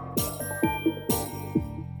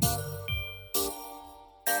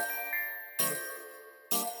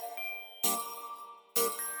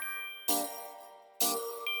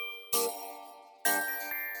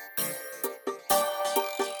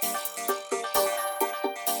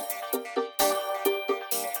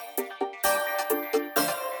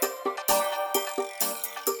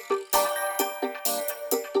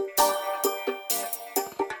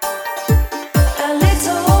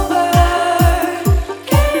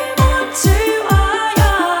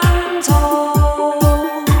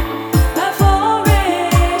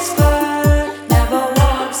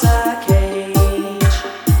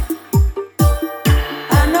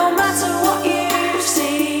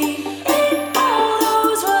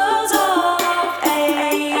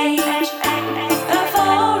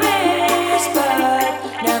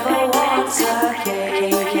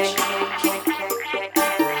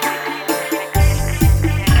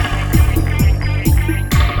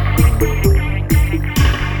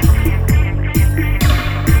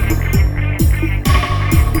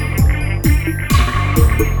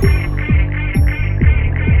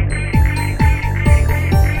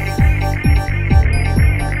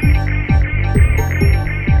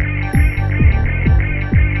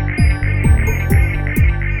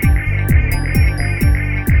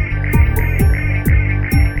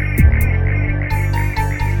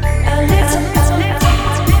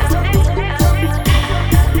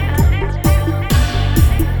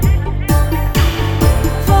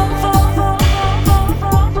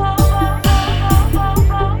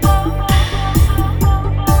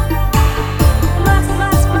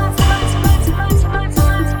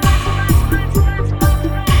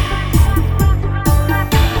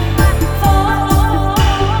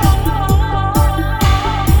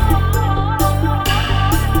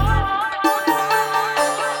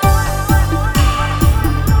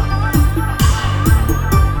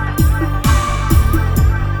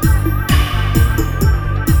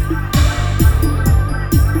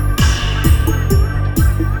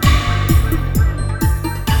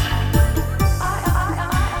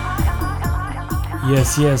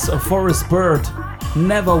 Yes, a forest bird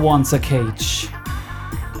never wants a cage.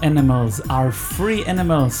 Animals are free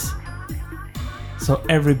animals. So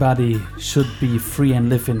everybody should be free and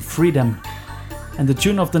live in freedom. And the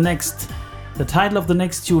title of the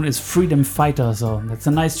next tune is Freedom Fighter, so that's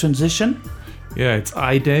a nice transition. Yeah, it's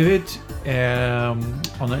I, David,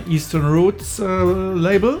 on an Eastern Roots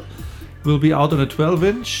label. Will be out on a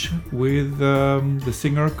 12-inch with the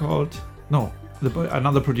singer called... No,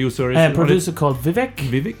 another producer. A producer called Vivek.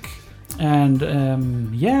 Vivek. And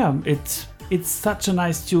it's such a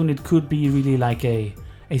nice tune. It could be really like a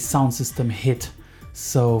sound system hit.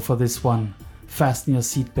 So for this one, fasten your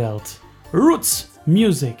seatbelt. Roots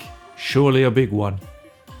music. Surely a big one.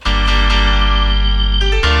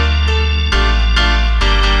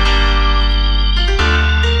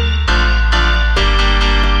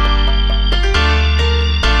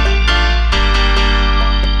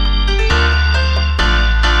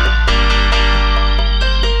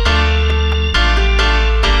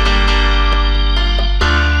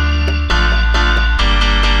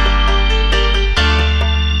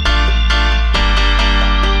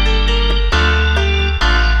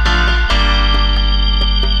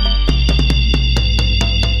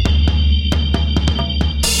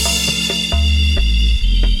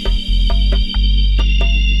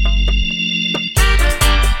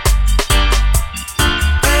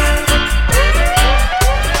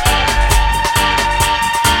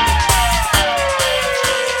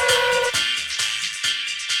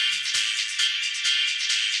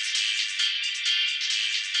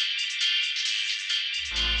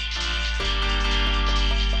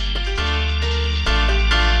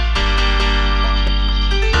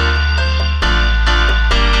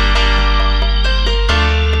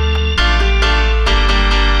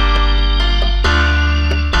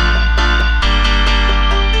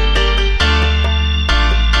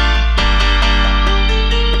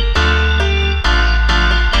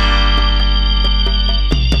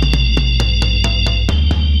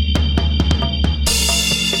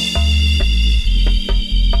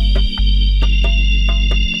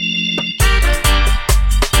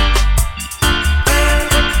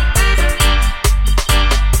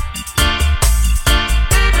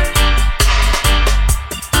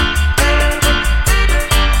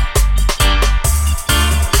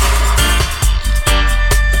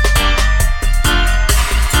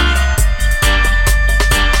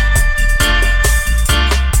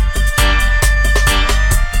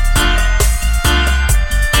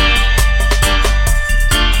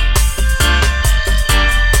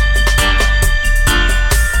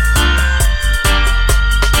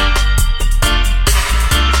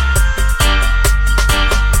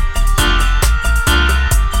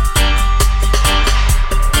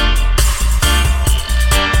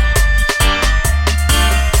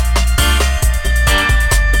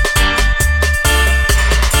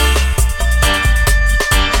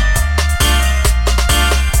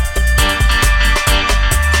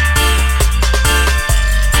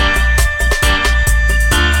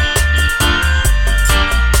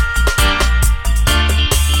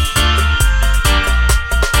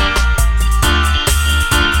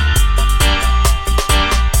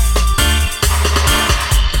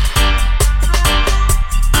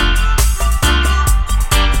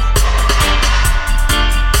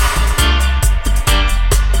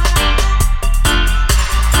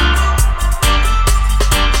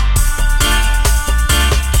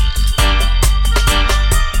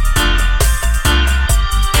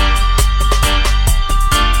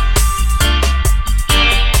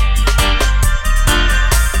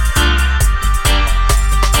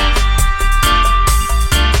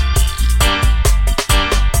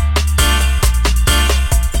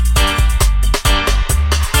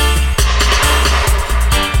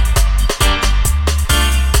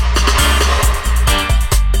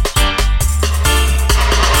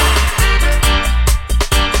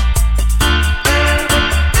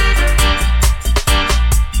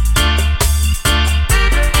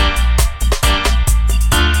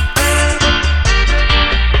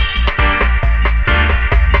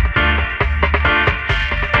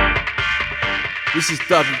 This is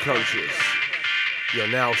Double Conscious. You're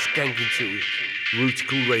now skanking to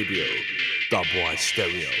Rootikal Radio, Dubwise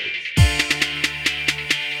Stereo.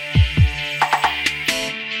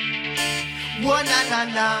 Whoa na na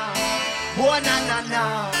na, whoa na na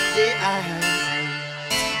na, yeah.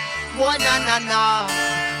 Whoa na na na,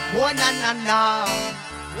 whoa na na na.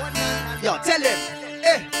 Yo, tell him,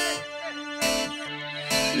 eh.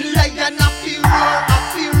 Lion up the roar, up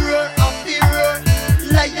the roar, up the roar.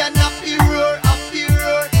 Lion up the roar, up the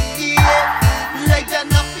roar, yeah.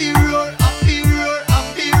 Lion up the roar, up the roar, up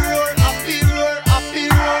the roar, up the roar, up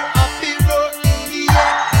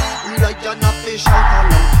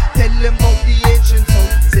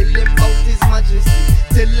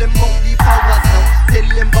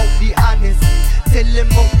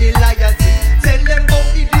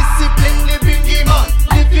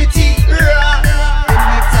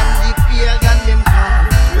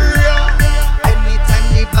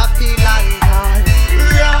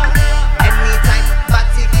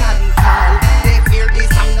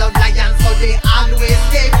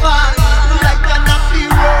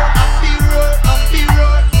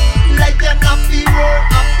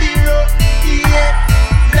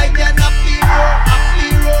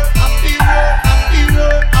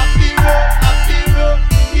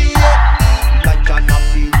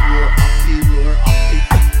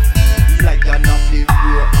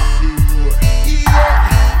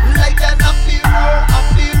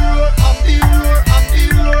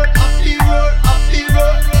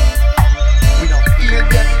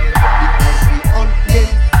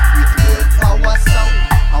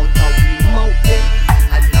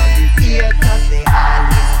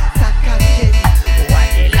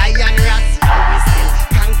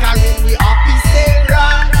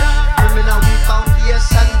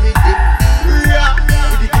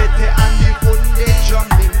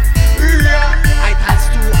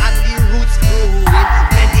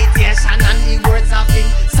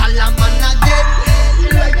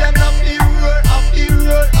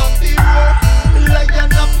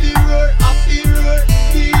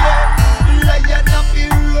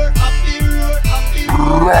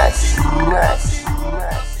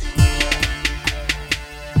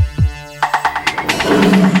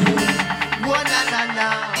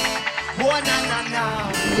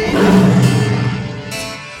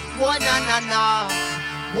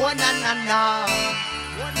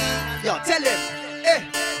Yo, tell him, eh.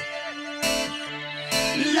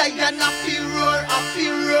 Lion up the roar, up the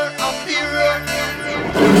roar, up the roar.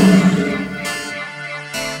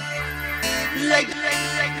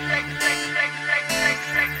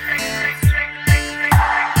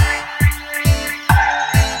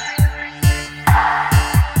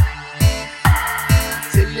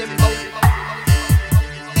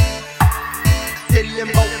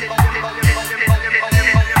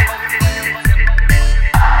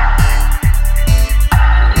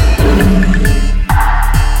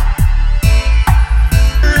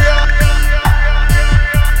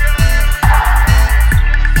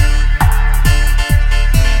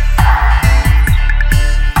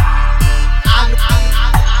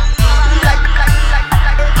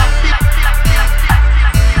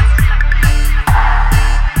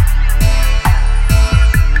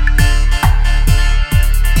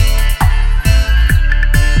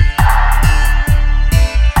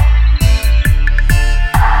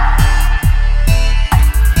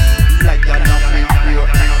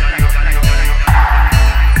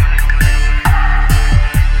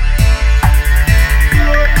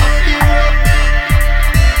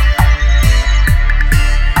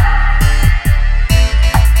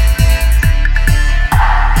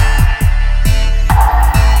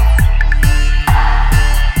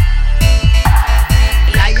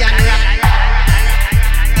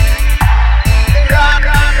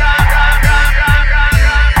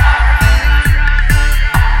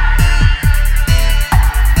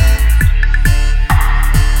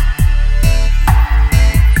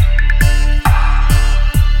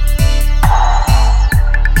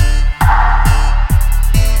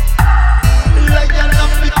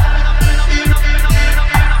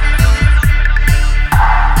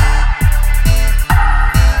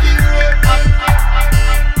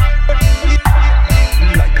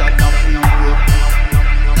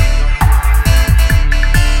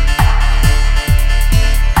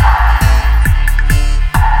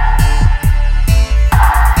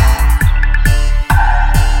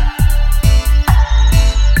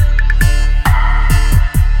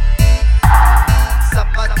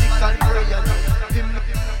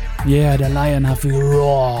 Yeah, the lion have a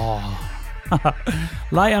roar.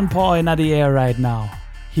 Lion paw in the air right now,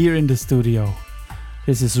 here in the studio.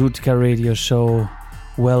 This is Rootikal Radio Show,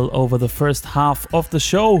 well over the first half of the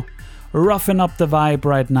show. Roughing up the vibe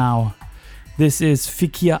right now. This is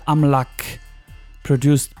Fikir Amlak,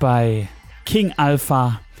 produced by King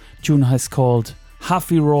Alpha. Tune is called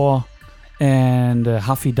Hafi Roar and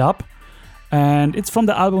Hafi Dub. And it's from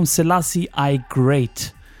the album Selassie I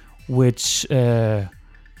Great, which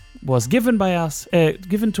was given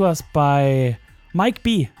to us by Mike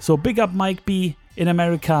B. So big up Mike B in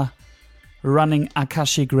America, running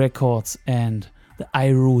Akashic Records and the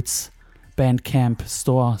iRoots Bandcamp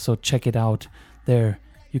store. So check it out. There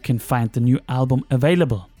you can find the new album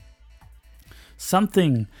available.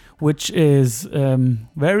 Something which is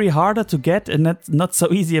very harder to get and not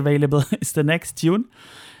so easy available is the next tune.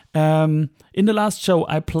 In the last show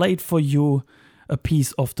I played for you a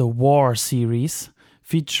piece of the War series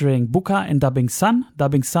featuring Buka and Dubbing Sun.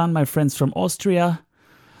 Dubbing Sun, my friends from Austria.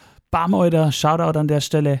 Bam, Oida, shout out an der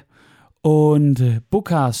Stelle. Und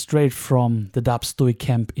Buka straight from the Dub Story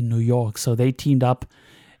Camp in New York. So they teamed up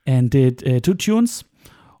and did 2 tunes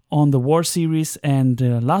on the War series. And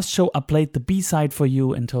last show I played the B-side for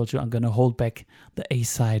you and told you I'm going to hold back the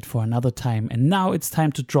A-side for another time. And now it's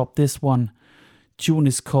time to drop this one. Tune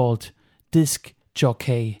is called Disc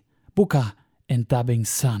Jockey, Buka and Dubbing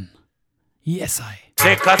Sun. Yes, I.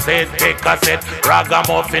 Take a set,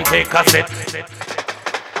 ragamuffin, take a set.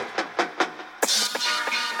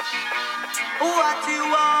 What you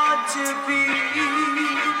want to be,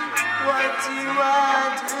 what you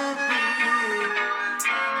want to be.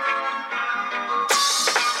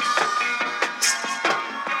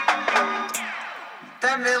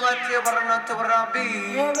 Tell me what you want to be.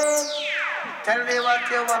 Tell me what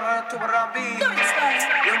you want to be.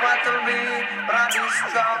 You want to be a disc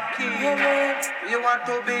jockey. You want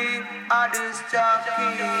to be a disc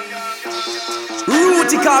jockey.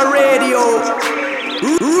 Rootikal Radio.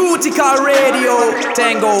 Rootikal Radio.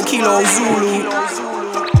 Tango Kilo Zulu.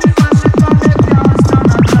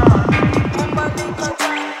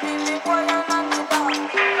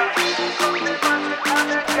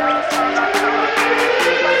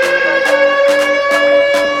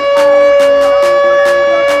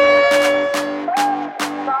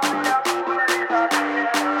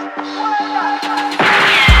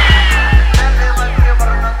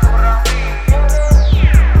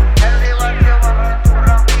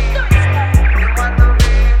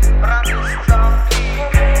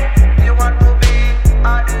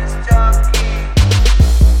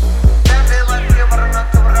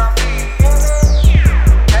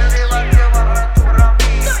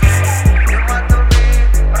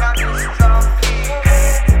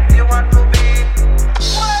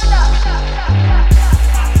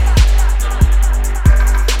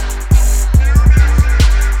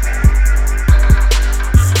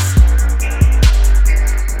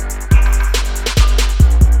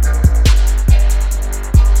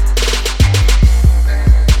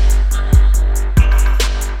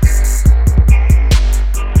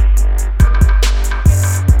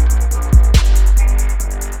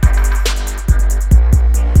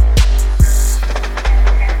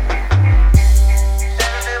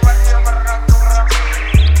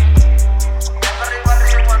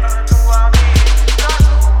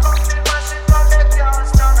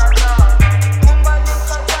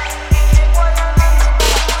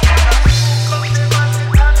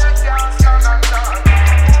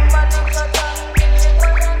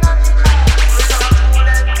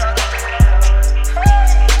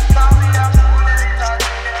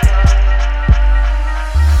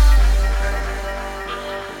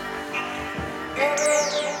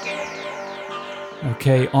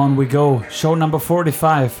 Okay, on we go. Show number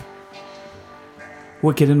 45.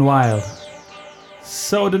 Wicked and Wild.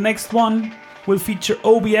 So the next one will feature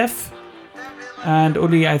OBF. And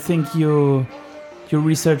Uli, I think you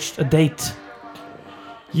researched a date.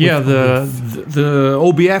 Yeah, the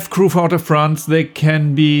OBF crew out of France, they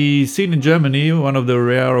can be seen in Germany, one of the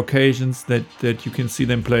rare occasions that you can see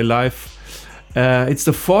them play live. It's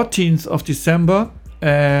the 14th of December.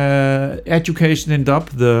 Education in Dub,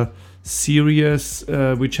 the series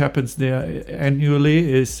which happens there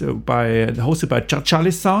annually, is hosted by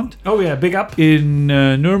Charchalis Sound. Oh yeah, big up. In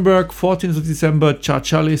Nuremberg, 14th of December,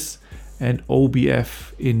 Charchalis and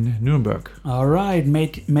OBF in Nuremberg. All right,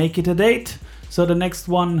 make it a date. So the next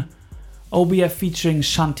one, OBF featuring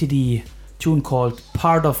Shanti D, tune called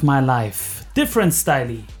Part of My Life. Different style.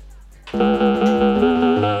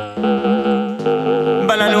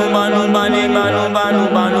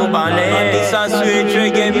 This a sweet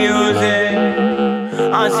reggae music.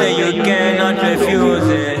 I say you cannot refuse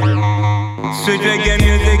it. Sweet reggae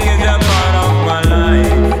music is a part of my life.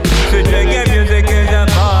 Sweet reggae music is a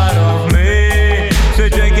part of me.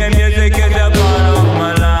 Sweet reggae music is a part of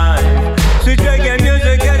my life. Sweet reggae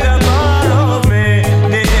music is a part of me.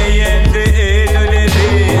 The A-N-T-A to the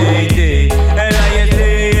B-A-T. L-I-S-T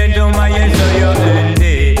to my S-O-U-N-D.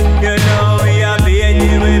 You know we are B-A-T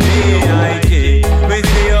with B-I-T. We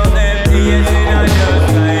see your M-E-S in a just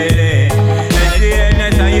like it.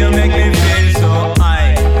 S-C-N-S and you make me feel so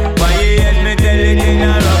high. Why you ask me tell it in a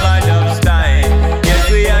rubber dub style. Yes,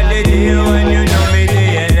 we are the deal when you know me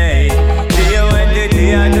DNA. D-O-N-D-T,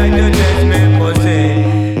 I try to test me pussy.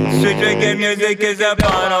 Sweet reggae music is a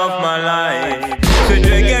part of my life. Sweet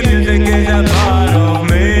reggae music is a part of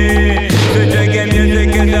me. Sweet reggae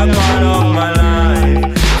music is a part of my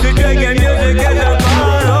life. Sweet reggae music is a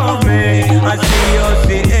part of me. I see your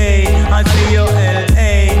C-A, I see your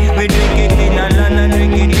L-A. We drink it in a London,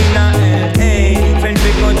 drink it in a L-A. Friends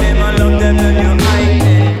because them I love them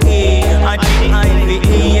W-I-N-E. I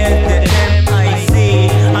D-I-V-E-S, the M-I-C.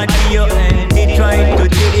 I D-O-N-T, try to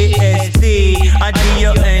D-E-S-T. I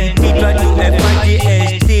D-O-N-T, try to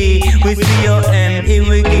F-I-G-S-T. We see your M-E,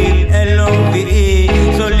 we give L-O-V-E.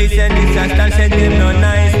 So listen, this a style, say them no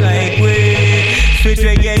nice like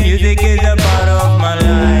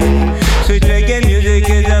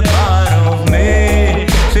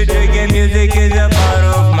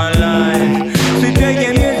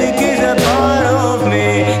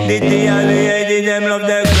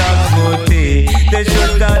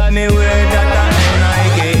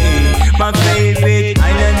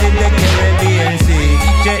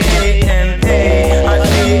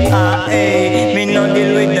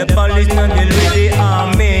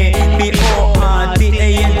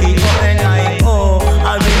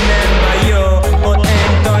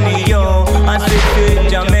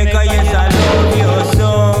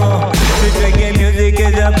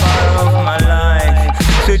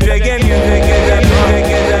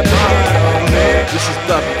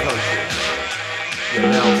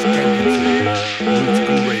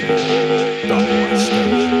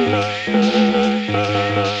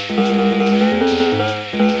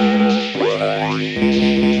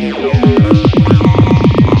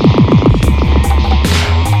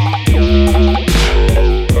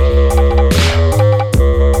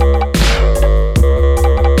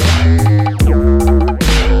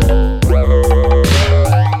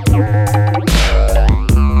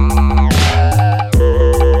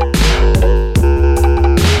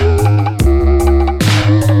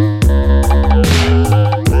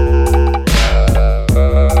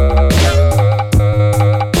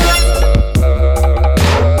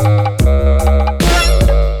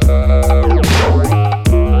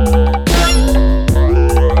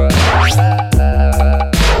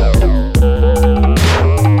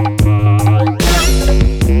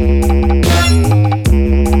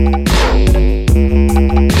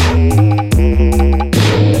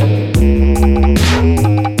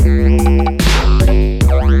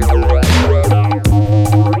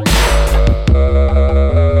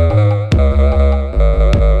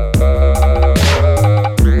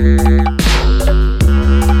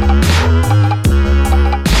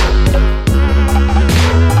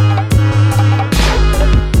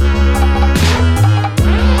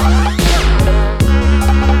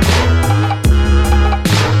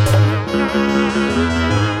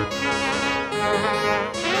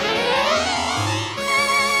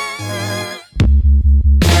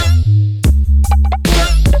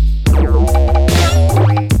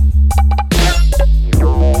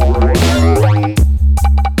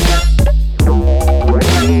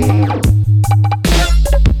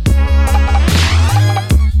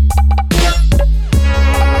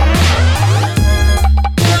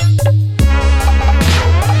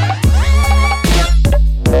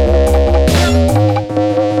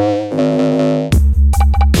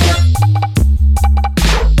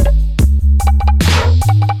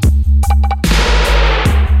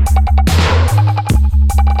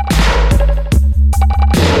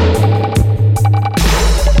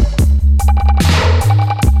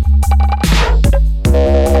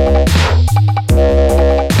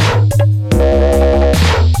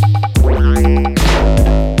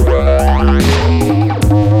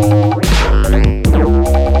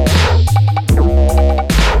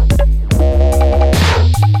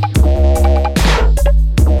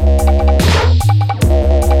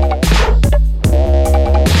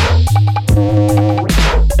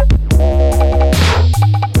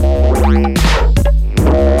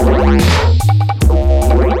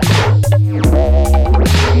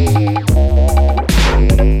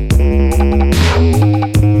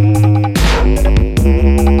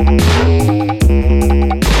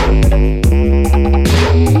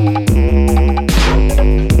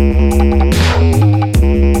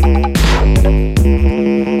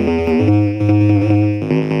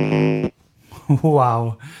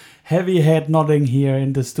heavy head nodding here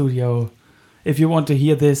in the studio. If you want to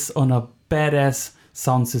hear this on a badass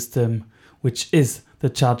sound system, which is the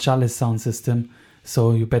Chalice sound system,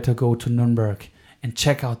 so you better go to Nuremberg and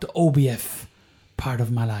check out the OBF Part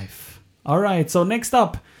of My Life. Alright, so next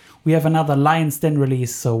up we have another Lion's Den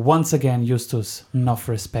release, so once again Justus, enough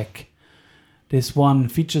respect. This one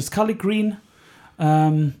features Cully Green,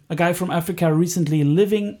 a guy from Africa recently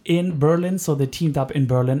living in Berlin, so they teamed up in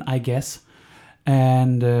Berlin, I guess.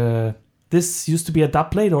 And this used to be a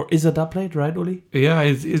dubplate, or is a dubplate, right, Uli? Yeah,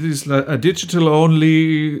 it is a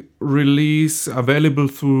digital-only release available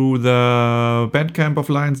through the Bandcamp of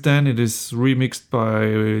Lion's Den. It is remixed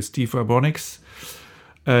by Steve Arbonix.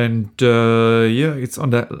 And it's on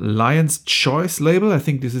the Lion's Choice label. I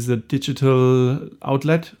think this is a digital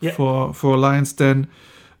outlet for Lion's Den.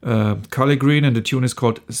 Cully Green, and the tune is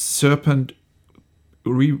called Serpent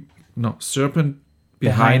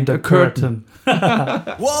Behind the Curtain.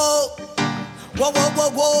 Whoa, whoa, whoa, whoa,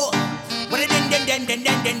 whoa. What a ding, ding, ding, ding,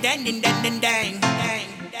 ding, ding, ding, ding, ding, ding, ding.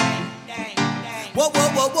 Whoa, whoa,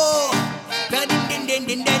 whoa, whoa. Ding, ding, ding,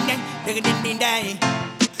 ding, ding, ding, ding, ding, ding.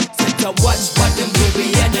 So watch what them do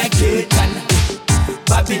behind the curtain.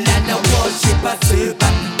 Babylon a worship a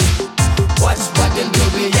serpent. Watch what them do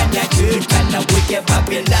behind the curtain. A wicked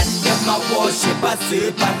Babylon, them a worship a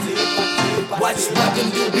serpent. Watch what them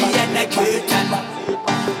do behind the curtain.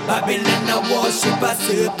 Babylon a worship a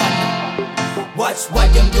serpent. Watch what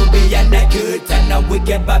them do behind the curtain. A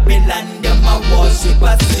wicked Babylon, them a worship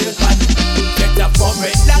a serpent. Better for a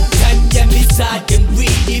long time, yeah, me saw them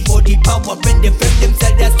greedy for the power and the fame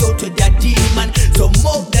themselves they're so to their demon. So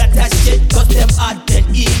more that a shit, cause them hard and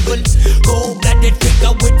evil. Cold-blooded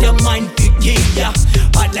figure with your mind to kill ya.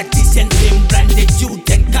 Politicians, them branded youth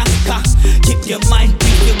and conquer. Keep your mind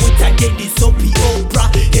busy with a daily soapy opera.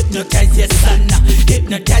 Hypnotize your son,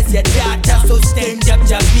 hypnotize your daughter. So stand up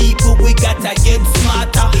to people, we gotta get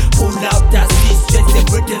smarter. Pull out the stress, the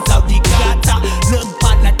Britain's out the gutter. Learn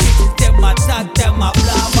politicians, them attack, them a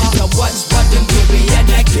blah. So watch what them do behind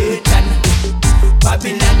the curtain.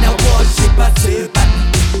 Babylon a worship a serpent.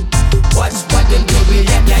 Watch what them do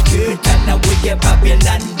behind the curtain. A wicked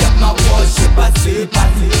Babylon, them a worship a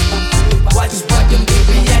serpent. Watch what them do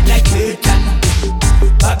behind the curtain.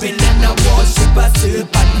 Babylon a worship a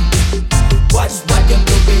serpent. Watch what them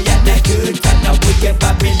do behind the curtain. A wicked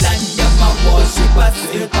Babylon, them a worship a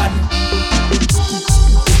serpent.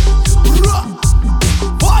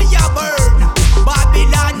 Fire burn,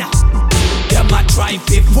 Babylon. Them a try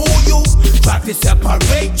to fool you, try to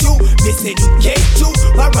separate you, miseducate you,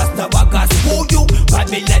 but Rastawagas fool you.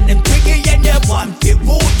 Babylon them tricky and them want to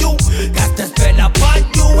fool you. Got to spell upon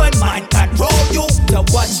you and mind control you. So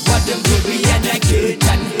watch what them do behind the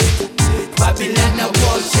curtain. Babylon a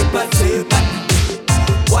worship a serpent.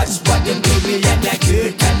 Watch what them do behind the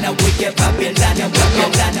curtain. A wicked Babylon, a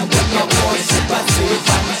Babylon, a wicked worship a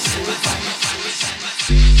serpent.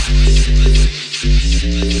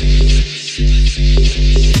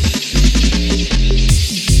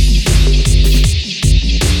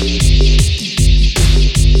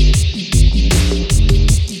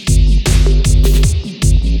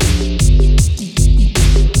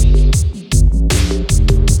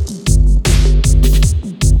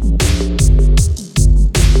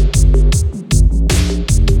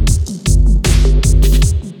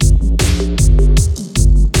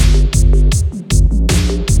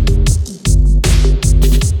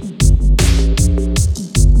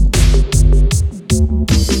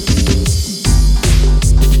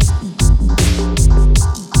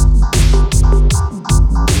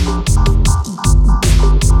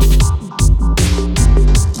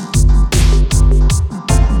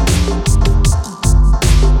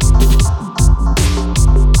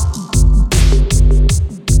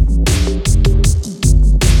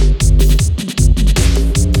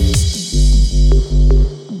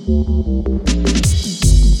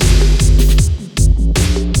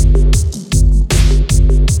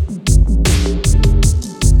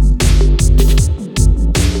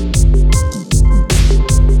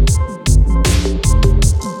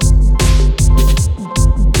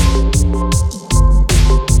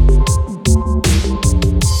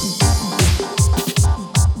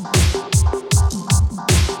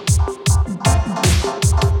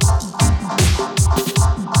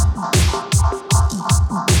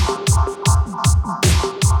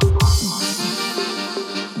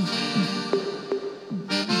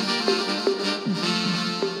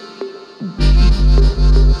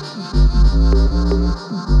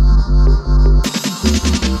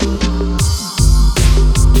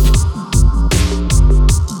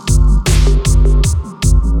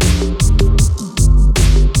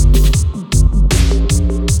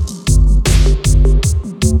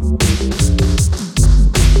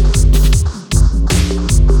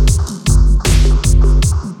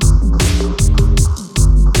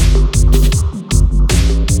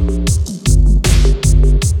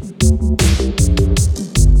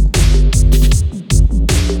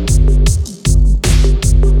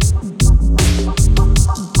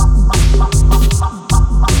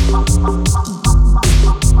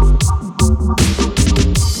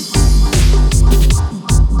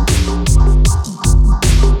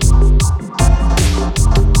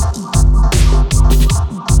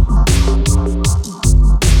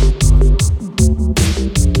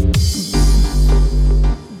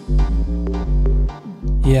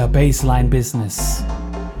 bassline business.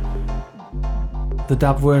 The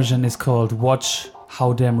dub version is called Watch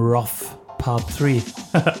How Damn Rough Part 3.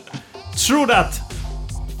 True that!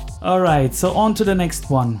 Alright, so on to the next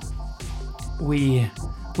one. We're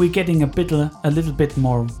getting a little bit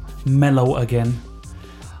more mellow again.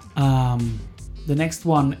 The next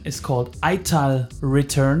one is called Ital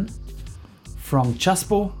Return from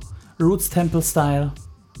Chaspo, Roots Temple style.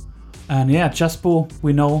 And yeah, Chaspo,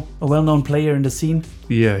 we know, a well-known player in the scene.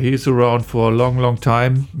 Yeah, he's around for a long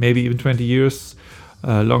time, maybe even 20 years.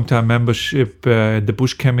 Long-time membership in the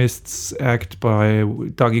Bush Chemists Act by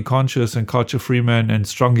Dougie Conscious and Culture Freeman, and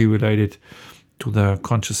strongly related to the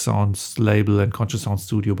Conscious Sounds label and Conscious Sounds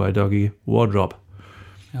studio by Dougie Wardrop.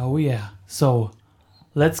 Oh yeah, so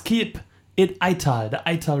let's keep it Ital, the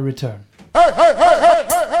Ital Return.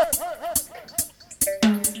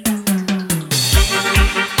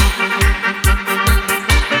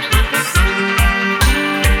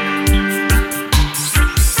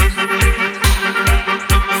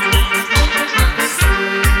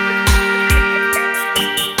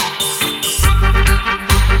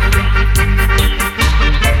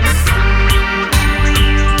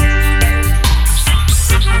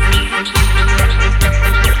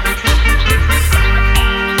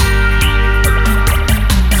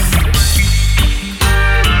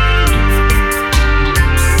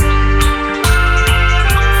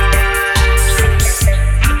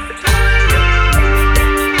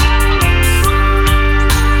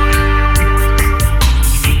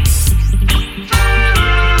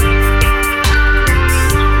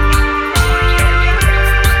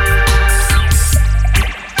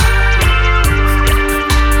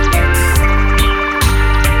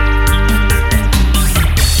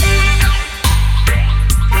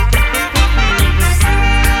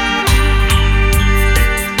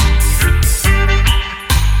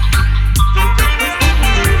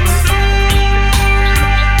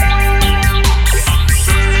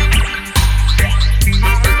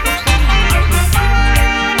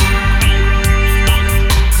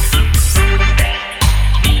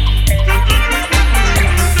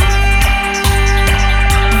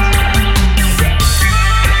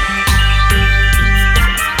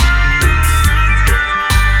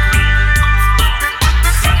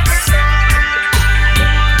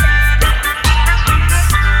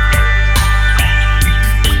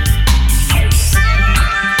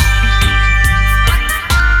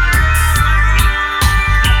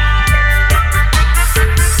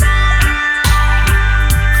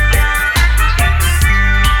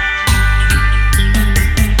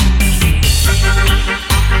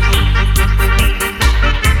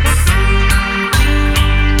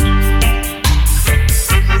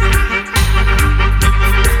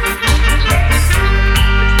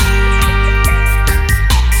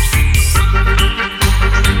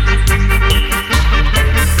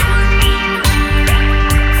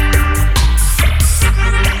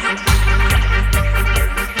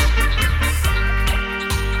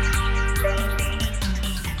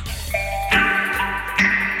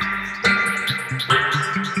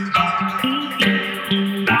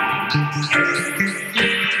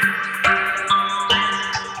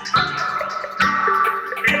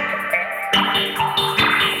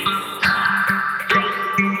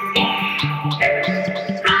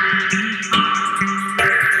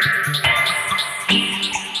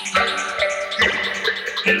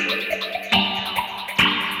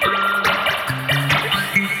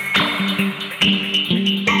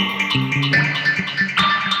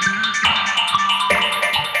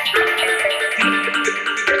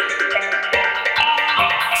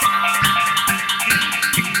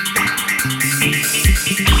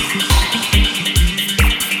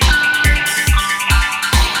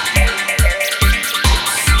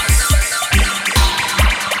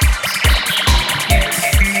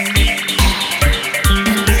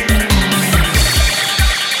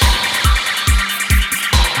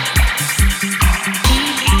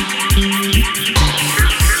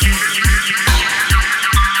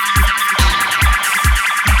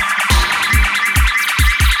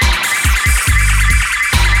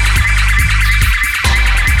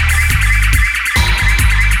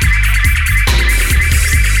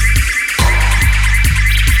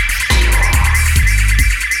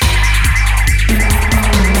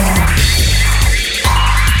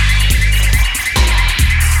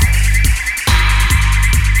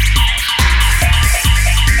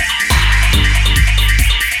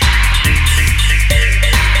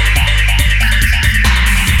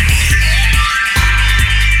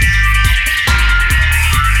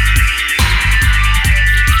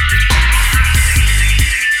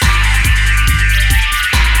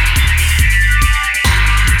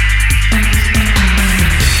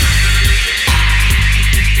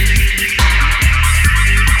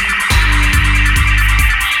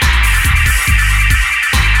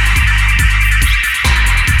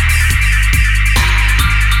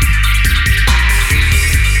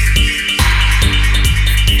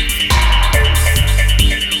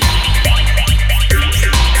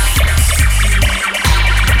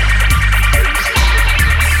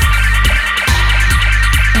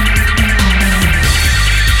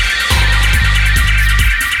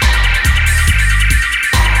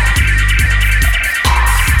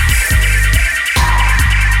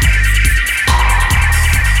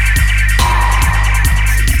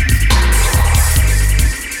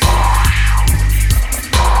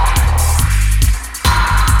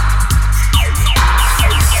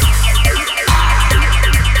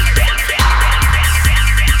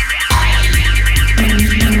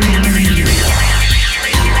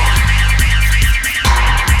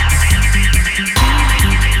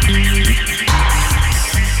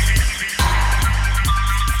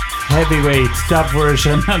 heavyweight dub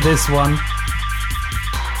version. This one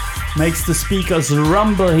makes the speakers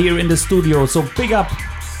rumble here in the studio. So big up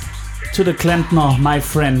to the Klempner, my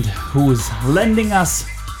friend, who's lending us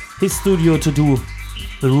his studio to do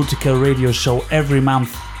the Rootikal radio show every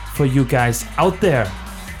month for you guys out there.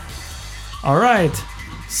 Alright,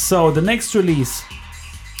 so the next release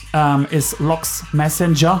is Locke's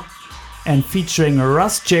Messenger and featuring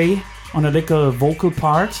Russ J on a little vocal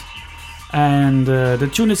part. And the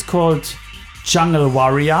tune is called Jungle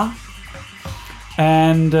Warrior.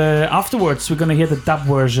 And afterwards we're gonna hear the dub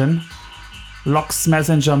version. Locke's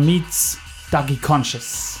Messenger meets Dougie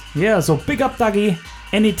Conscious. Yeah, so big up Dougie,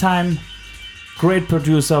 anytime. Great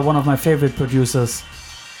producer, one of my favorite producers.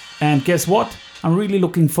 And guess what? I'm really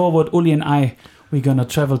looking forward, Uli and I, we're gonna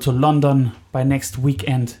travel to London by next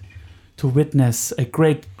weekend to witness a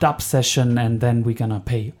great dub session, and then we're gonna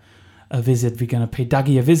pay a visit. We're gonna pay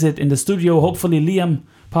Dougie a visit in the studio. Hopefully Liam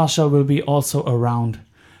Pasha will be also around.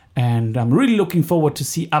 And I'm really looking forward to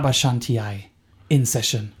see Abba Shanti in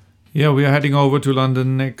session. Yeah, we are heading over to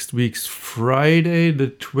London next week's Friday, the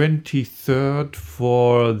 23rd,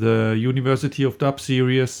 for the University of Dub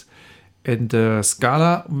series and the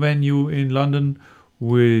Scala venue in London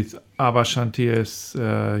with Abba Shanti, as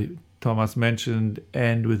Thomas mentioned,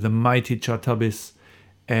 and with the mighty Chartabis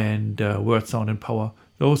and Word Sound and Power.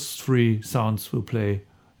 Those three sounds will play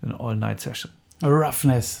an all-night session. A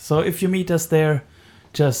roughness. So if you meet us there,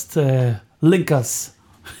 just link us.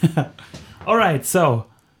 All right, so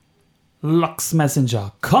Locke's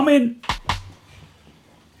Messenger, come in.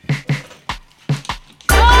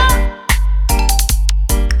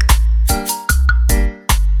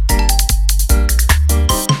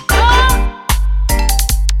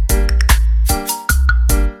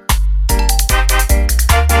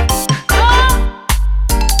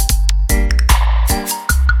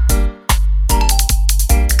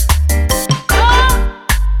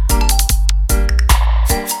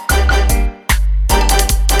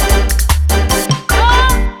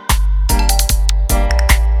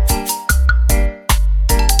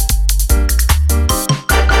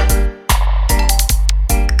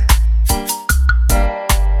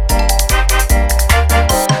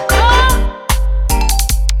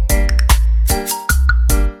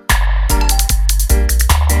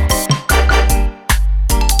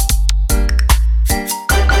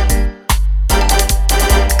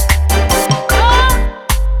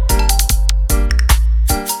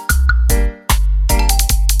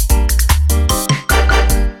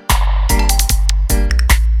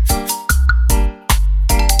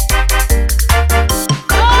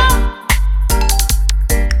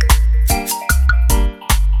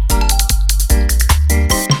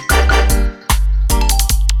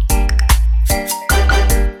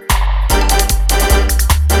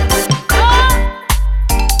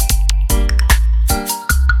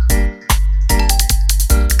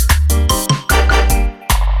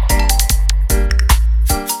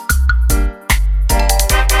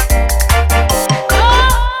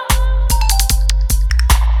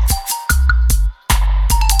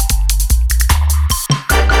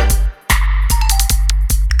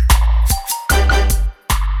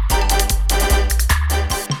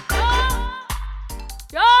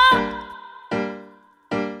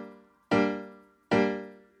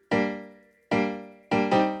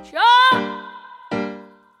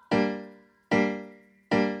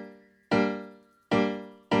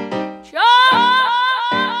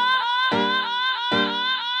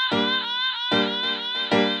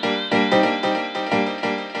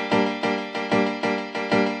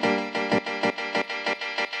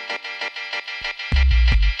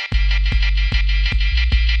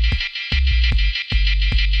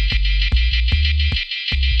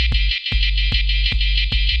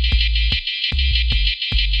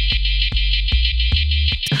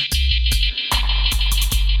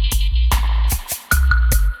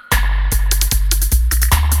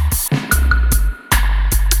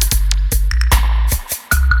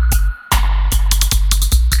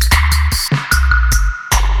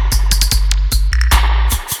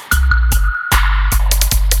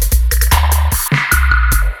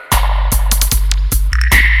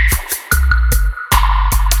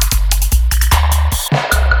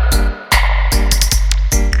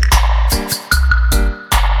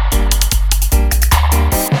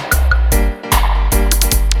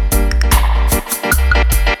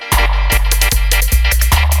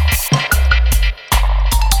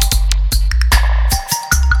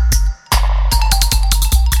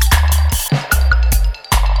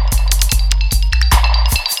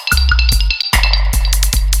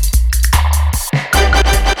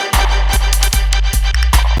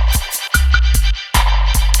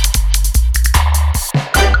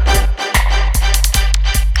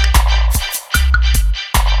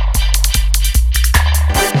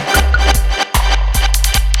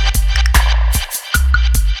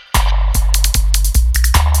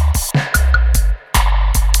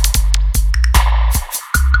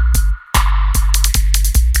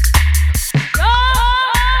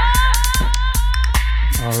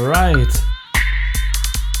 right.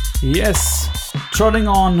 Yes, trotting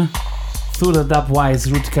on through the Dubwise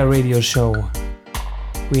Rootikal Radio Show.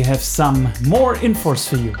 We have some more infos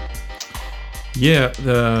for you. Yeah,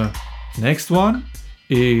 the next one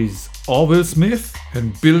is Orville Smith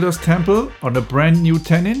and Builder's Temple on a brand new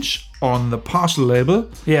 10-inch on the Partial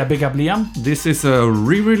label. Yeah, big up Liam. This is a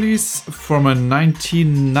re-release from a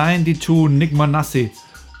 1992 Nick Manassi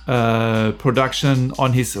production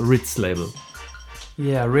on his Ritz label.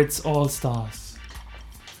 Yeah, Ritz All Stars.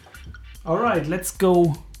 Alright, let's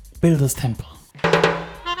go Builder's Temple.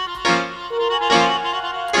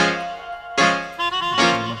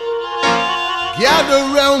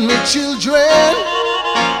 Gather round me, children.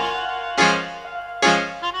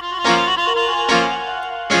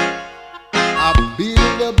 I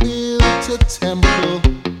built a temple.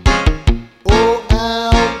 Oh,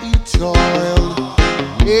 how he toiled,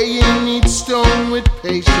 laying each stone with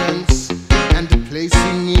patience and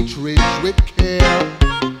placing each ridge with care.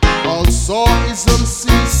 All saw his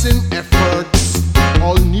unceasing efforts,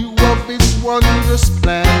 all knew of his wondrous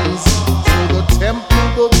plans. So the temple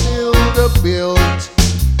the builder built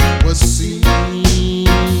was seen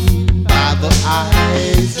by the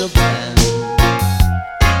eyes of man.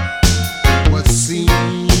 Was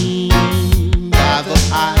seen by the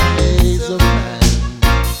eyes of man.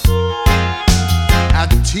 A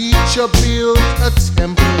teacher built a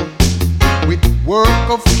temple with work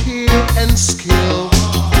of care and skill,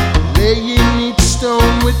 laying each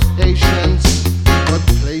stone with patience, but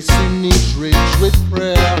placing each ridge with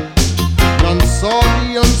prayer. None saw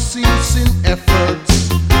the unceasing efforts,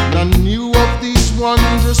 none knew of these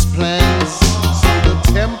wondrous plans. So the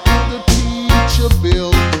temple the teacher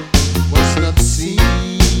built was not seen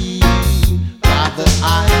by the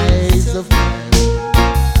eyes of man.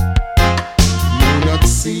 No, not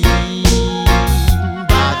seen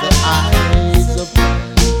by the eyes of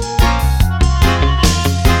man.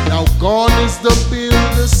 Now gone is the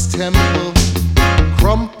builder's temple,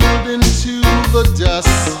 crumpled into the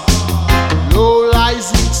dust. Low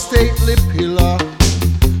lies each stately pillar,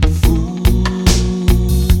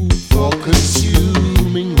 food for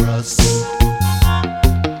consuming rust.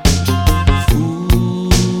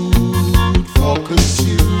 Food for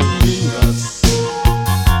consuming rust.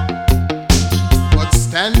 But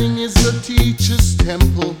standing is the teacher's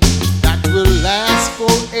temple that will last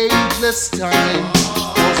for ageless time.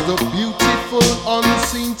 Was the beautiful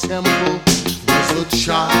unseen temple, was the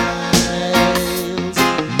child's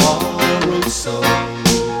moral soul.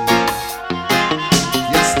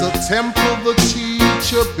 Yes, the temple the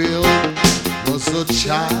teacher built was the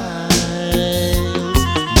child's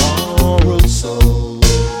moral soul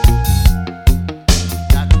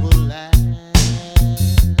that will last.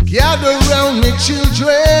 Gather round me,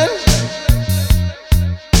 children.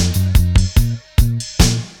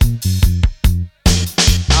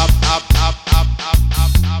 Up, up, up, up, up, up,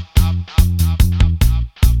 up, up, up, up, up.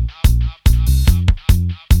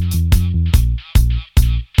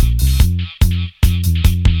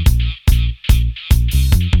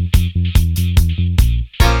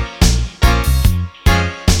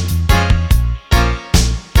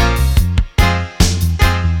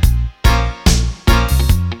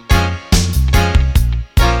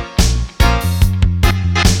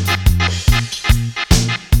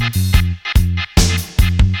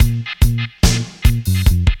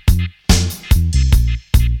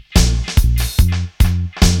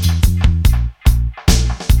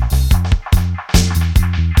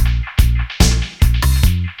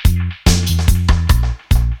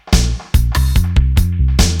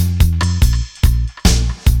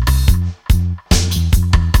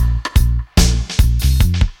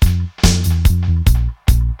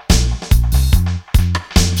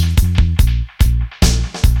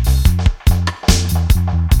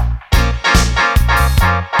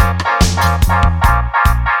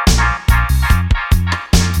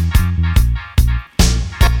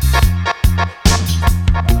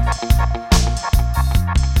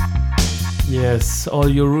 Yes, all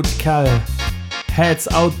you Rootikal heads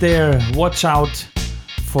out there, watch out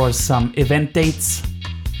for some event dates.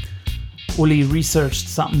 Uli researched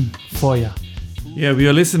something for you. Yeah, we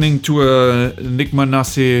are listening to a Nick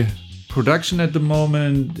Manassi production at the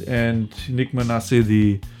moment, and Nick Manassi,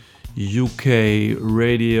 the UK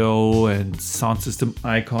radio and sound system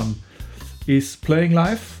icon, is playing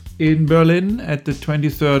live in Berlin at the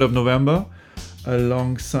 23rd of November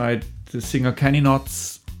alongside the singer Kenny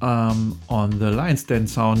Knotts on the Lion's Den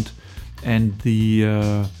sound, and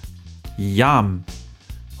the Yam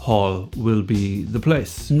Hall will be the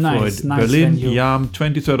place for it. Nice Berlin, venue. Yam,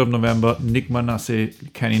 23rd of November, Nick Manassi,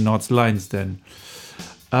 Kenny Knotts, Lion's Den.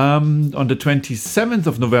 On the 27th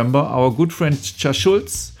of November, our good friend Cha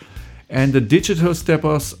Schulz and the Digital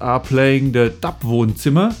Steppers are playing the Dub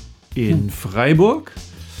Wohnzimmer in Freiburg.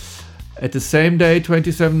 At the same day,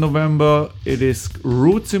 27 November, it is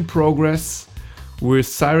Roots in Progress with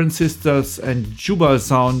Siren Sisters and Jubal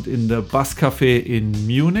Sound in the Bass Café in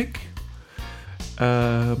Munich.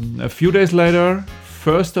 A few days later,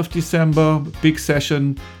 1st of December, big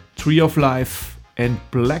session, Tree of Life and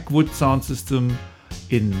Blackwood Sound System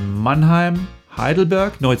in Mannheim,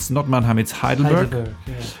 Heidelberg. No, it's not Mannheim, it's Heidelberg.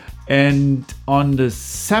 Yeah. And on the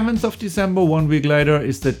 7th of December, 1 week later,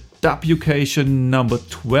 is the Dubucation number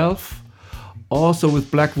 12. Also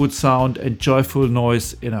with Blackwood Sound and Joyful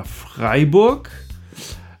Noise in a Freiburg.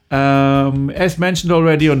 As mentioned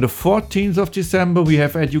already, on the 14th of December, we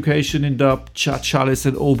have Education in Dub, Chalice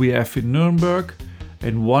and OBF in Nuremberg.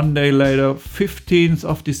 And 1 day later, 15th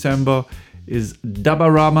of December, is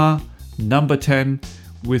Dubarama number 10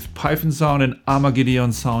 with Python Sound and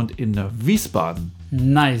Armageddon Sound in Wiesbaden.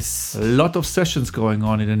 Nice. A lot of sessions going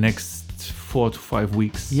on in the next 4 to 5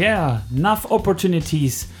 weeks. Yeah, enough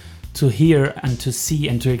opportunities to hear and to see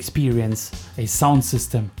and to experience a sound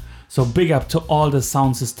system. So big up to all the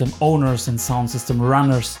sound system owners and sound system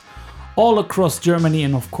runners all across Germany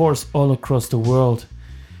and of course all across the world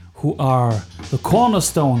who are the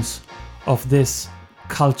cornerstones of this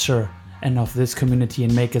culture and of this community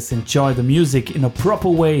and make us enjoy the music in a proper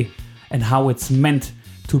way and how it's meant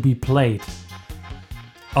to be played.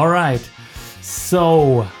 Alright,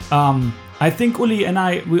 so I think Uli and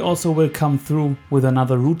we also will come through with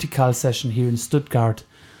another Rootikal session here in Stuttgart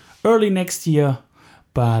early next year,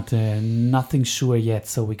 but nothing sure yet,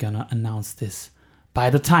 so we're gonna announce this by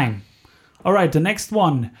the time. Alright, the next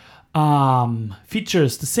one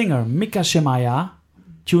features the singer Mika Shemaya,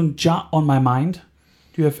 tune Ja on My Mind.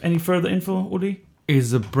 Do you have any further info, Uli?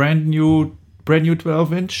 Is a brand new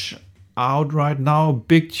 12-inch out right now.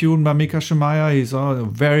 Big tune by Mika Shemaya. He's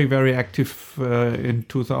very, very active in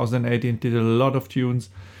 2018. Did a lot of tunes.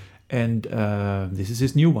 And this is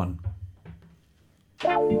his new one.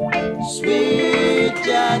 Sweet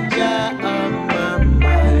Jaja on my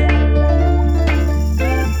mind.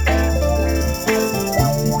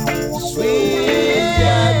 Sweet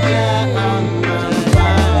Jaja on my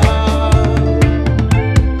mind.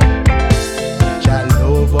 Jah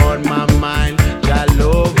love on my mind, Jah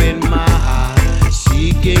love in my heart,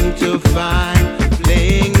 seeking to find,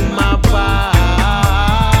 playing my part.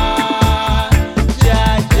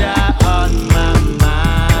 Jaja on my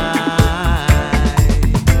mind.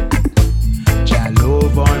 Jah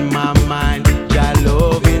love on my mind, Jah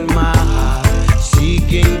love in my heart,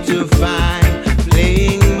 seeking to find,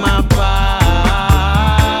 playing my part.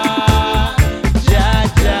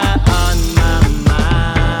 Jaja on my mind.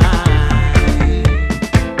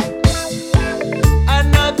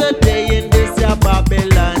 Another day in this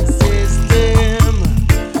Babylon system,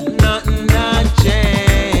 nothing not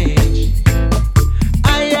change. I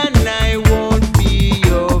and I won't be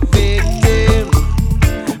your victim.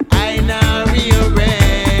 I now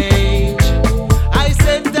rearrange. I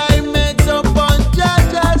said I met up on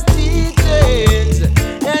Jaja's teachings,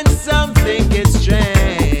 and some think it's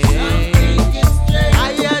strange. I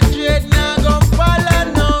dread now gon' follow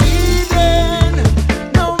no Eden,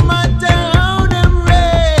 no matter how them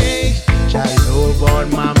rage. Jah love on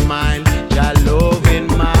my mind, Jah love in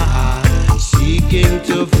my heart, seeking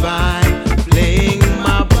to find, playing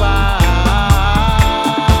my part.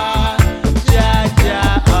 Jaja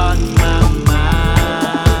on my mind.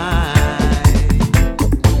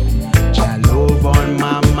 Jah love on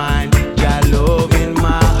my mind, Jah love in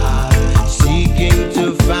my heart, seeking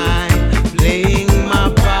to find, playing my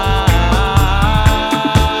part.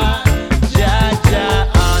 Jaja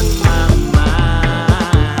on my mind.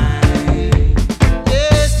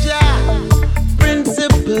 Yes, Jah,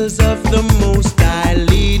 principles of the Most High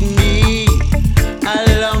lead me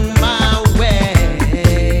along my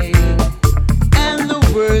way, and the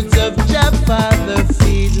words of Jah Father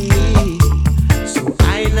feed me, so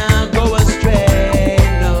I now go astray.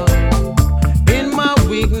 No, in my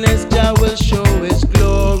weakness, Jah will show His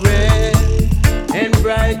glory and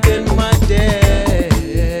brighten my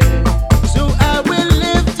day. So I will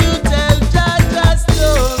live to tell Jaja's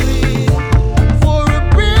story for a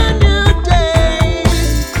brand new day.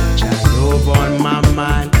 Jah love on my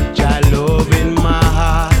mind, Jah love in my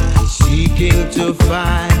heart, seeking to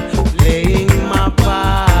find, playing my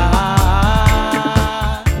part.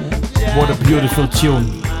 What a beautiful tune.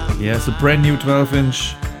 Yes, a brand new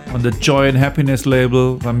 12-inch on the Joy and Happiness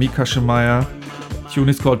label by Mika Shemaya. Tune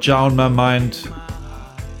is called Ja on My Mind.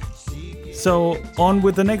 So on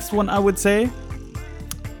with the next one, I would say.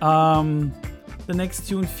 The The next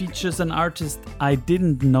tune features an artist I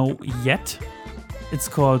didn't know yet. It's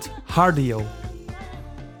called Hardio.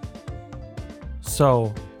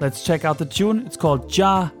 So let's check out the tune. It's called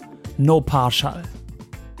Ja No Partial.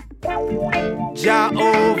 Jah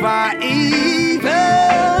over evil,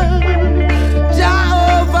 Jah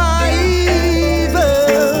over evil,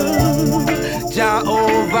 Jah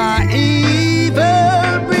over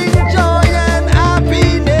evil, bring joy and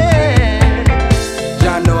happiness.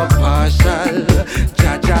 Jah no partial,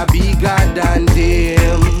 Jah bigger than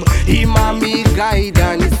them. Him a me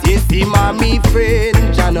guidance, yes, him a me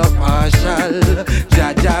friend. Jah no partial,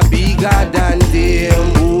 Jah bigger than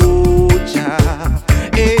them. Oh, Jah,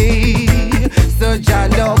 hey. So Jah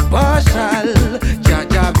no partial,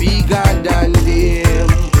 Jah bigger than them.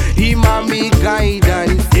 Him a me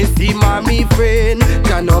guidance, yes, him a me friend.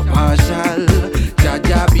 Jah no partial,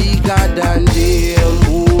 Jah bigger than them.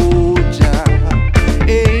 Oh, Jah,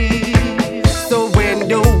 hey. So when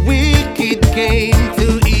the wicked came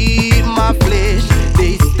to eat my flesh,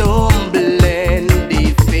 they stumble and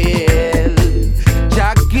they fell.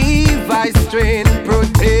 Jah give I strength,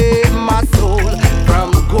 protect my soul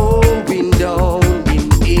from going down in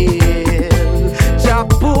hell. Jah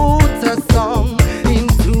put a song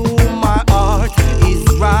into my heart, His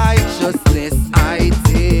righteousness I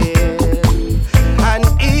tell. And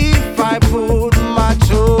if I put my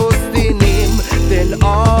trust in Him, then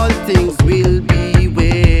all things will be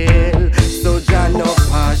well. So Jah no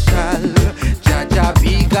partial, Jah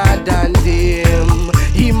bigger than them.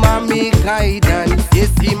 Him a me guidance,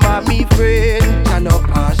 yes, him a me friend. Jah no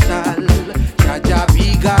partial, Jah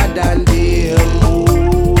bigger than them.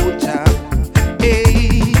 Oh, Jah,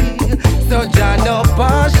 hey. So Jah no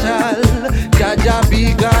partial, Jah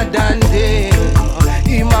bigger than them.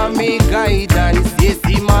 Him a me guidance, yes,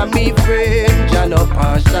 him a me friend. Jah no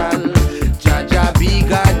partial, Jah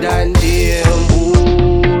bigger than them.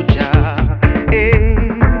 Oh, Jah, hey.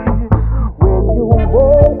 When you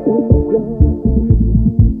walk with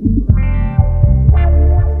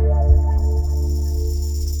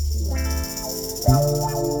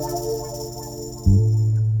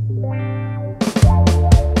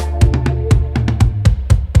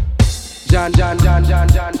John, John, John, John,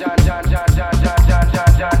 John, John, John, John, John, John,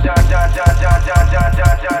 John, John, John, John, John,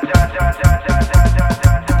 John,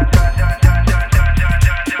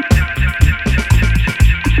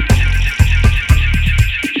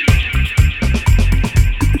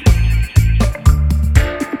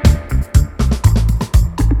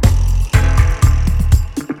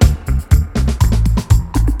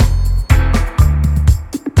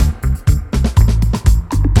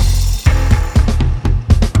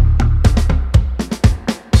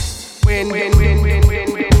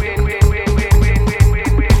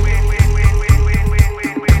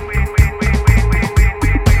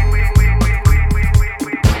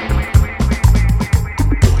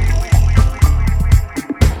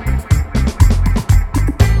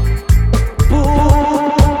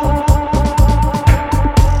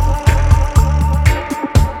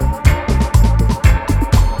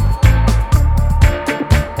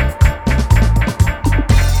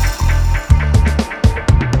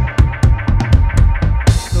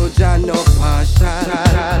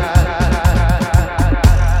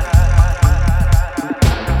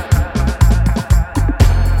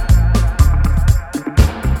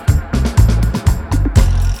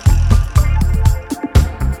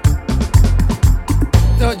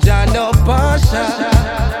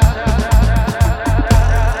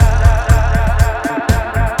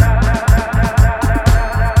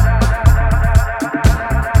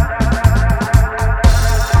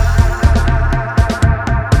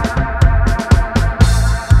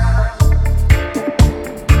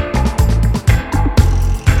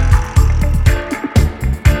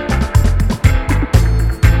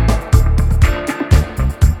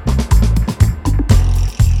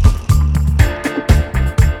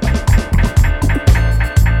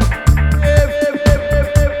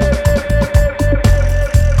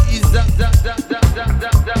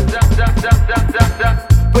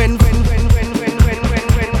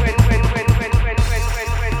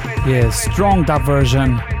 Strong dub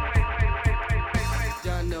version.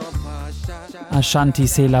 Ashanti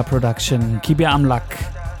Sela production. Kibia Amlak,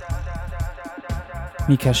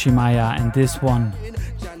 Mika Shimaya, and this one.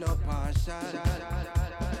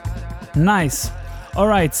 Nice.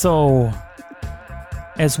 Alright, so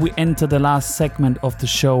as we enter the last segment of the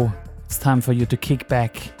show, it's time for you to kick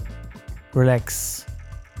back, relax.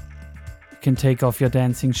 You can take off your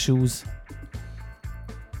dancing shoes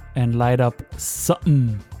and light up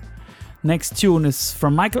something. Next tune is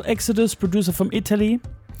from Michael Exodus, producer from Italy,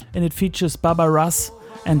 and it features Baba Ras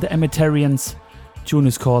and the Emetarians. Tune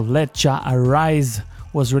is called Let Jah Arise.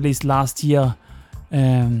 Was released last year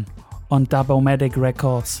on Dub-O-Matic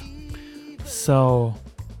Records. So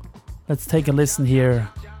let's take a listen here.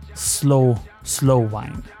 Slow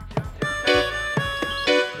wine.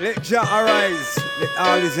 Let Jah arise, let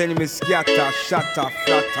all his enemies scatter, shatter,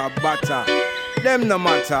 flatter, batter. Them no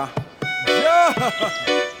matter. Jah!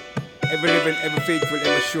 Ever living, ever faithful,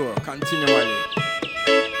 ever sure, continually.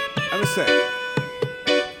 Let me say.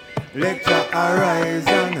 Let Jah arise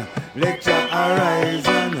and let Jah arise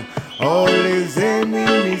and all his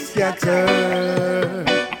enemies scatter.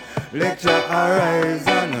 Let Jah arise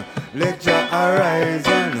and let Jah arise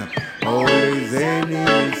and all his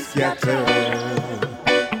enemies scatter.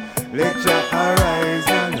 Let Jah arise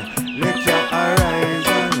and let Jah arise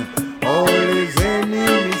and all his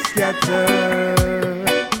enemies scatter.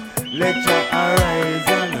 Let Jah arise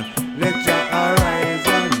and let Jah arise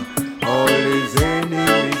and all his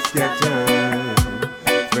enemies scatter.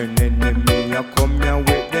 When enemy a come here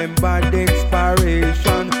with them bad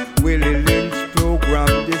inspiration, Willie Lynch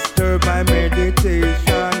program disturb my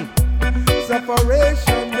meditation.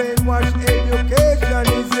 Separation, brainwash education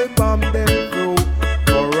is a bomb them through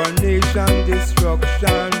coronation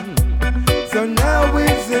destruction. So now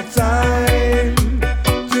is the time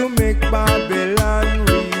to make Babylon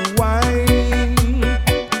rewind.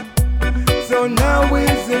 So now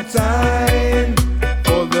is the time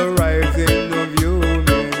for the rising of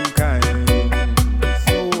humankind.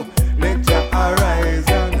 So let Jah arise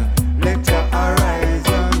and let Jah arise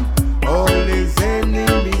and all his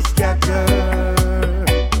enemies scatter.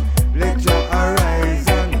 Let Jah arise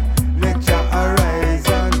and let Jah arise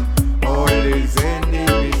and all his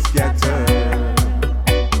enemies scatter.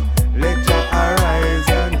 Let Jah arise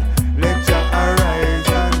and let Jah arise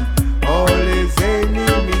and all his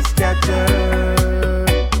enemies scatter.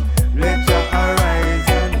 Let Jah arise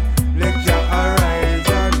and let Jah arise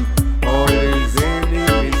and all his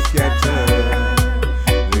enemies scatter.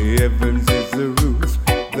 The heavens is the roots,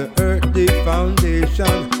 the earth the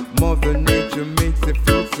foundation. Mother Nature makes the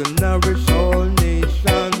fruits to nourish all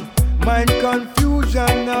nation. Mind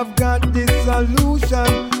confusion, I've got the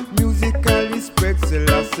solution. Musically spread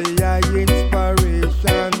Selassie I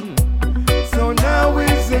inspiration. So now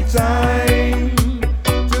is the time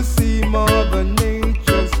to see Mother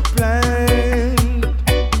Nature's plan.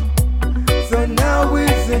 So now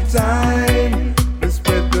is the time to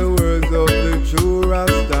spread the words of the true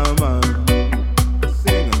Rastaman.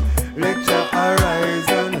 Sing, let Jah arise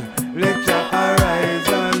and let Jah arise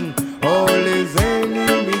and all his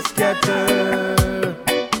enemies scatter.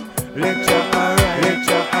 Let Jah arise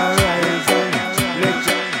and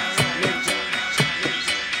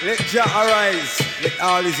let Jah arise, let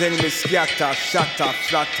all his enemies scatter, shatter,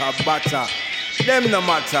 flatter, batter. Them no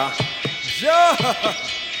matter. Jah!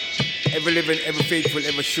 Ever living, ever faithful,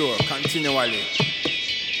 ever sure, continually.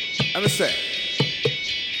 Let me say.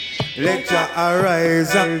 Let Jah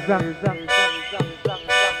arise.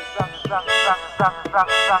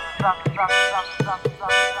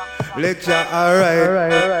 Let Jah arise.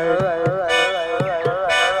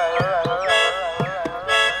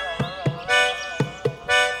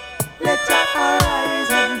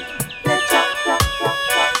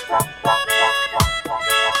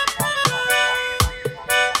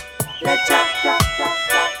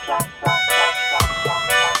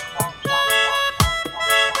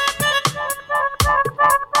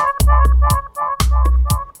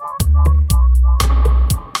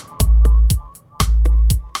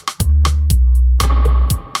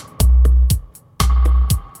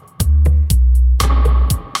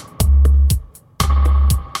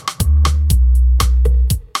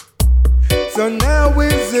 So now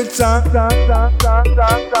is the time.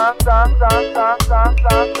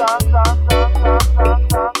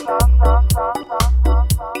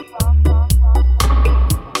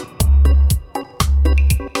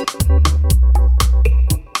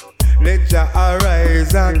 Let Jah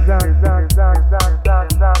arise and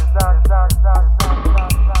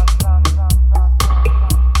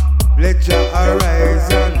let Jah arise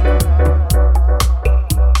and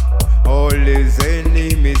all his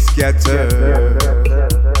enemies scatter.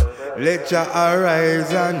 Let Jah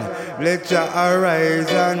arise and let Jah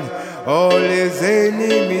arise and all his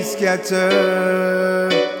enemies scatter.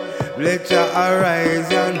 Let Jah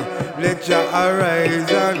arise and let Jah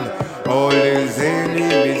arise and all his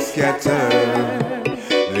enemies scatter.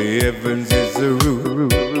 The heavens is the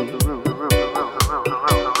root.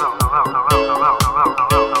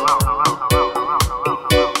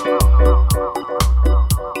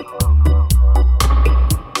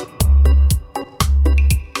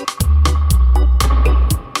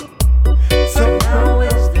 So now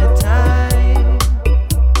is the time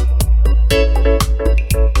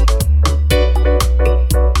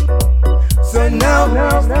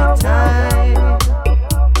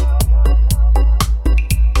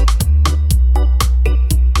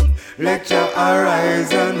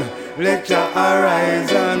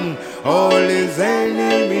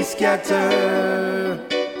enemy scatter.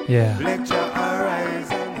 Yeah. Let your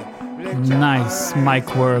horizon. Nice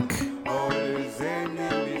mic work.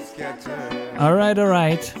 All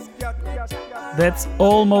right. That's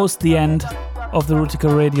almost the end of the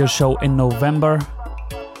Rootikal Radio Show in November.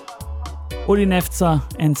 Uli Nefza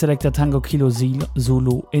and Selector Tango Kilo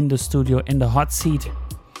Zulu in the studio in the hot seat,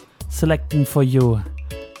 selecting for you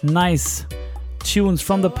nice tunes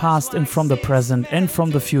from the past and from the present and from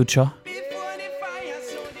the future.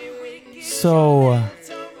 So,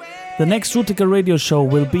 the next Rootikal Radio Show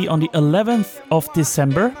will be on the 11th of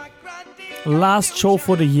December, last show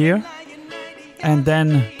for the year, and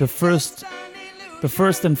then the first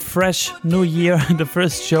and fresh new year, the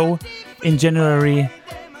first show in January.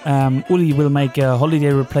 Uli will make a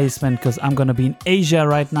holiday replacement because I'm gonna be in Asia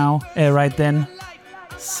right then.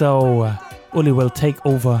 So Uli will take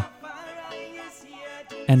over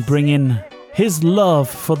and bring in his love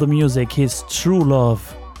for the music, his true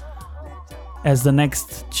love, as the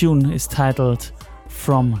next tune is titled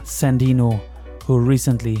From Sandino, who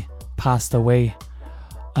recently passed away.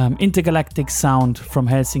 Intergalactic sound from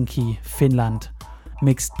Helsinki, Finland,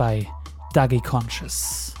 mixed by Dougie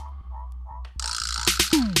Conscious.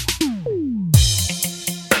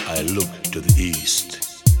 I looked to the east,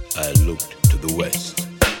 I looked to the west,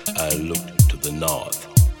 I looked to the north,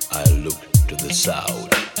 I looked to the south.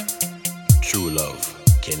 True love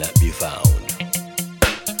cannot be found.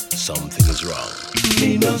 Something is wrong.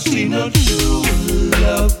 Me no see no true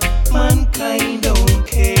love. Mankind don't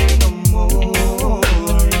care no more.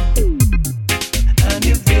 And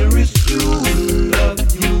if there is true love,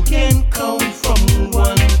 you can count from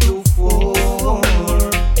 1 to 4.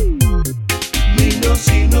 Me no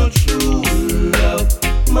see no true love.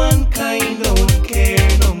 Mankind don't care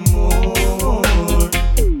no more.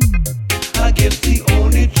 I guess the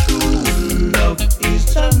only true love is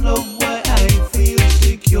to love why I feel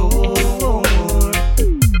secure.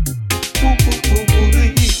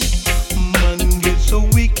 Man gets so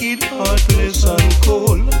wicked, heartless and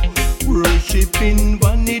cold, worshipping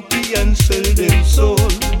vanity and sell them soul,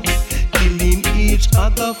 killing each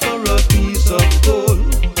other for a piece of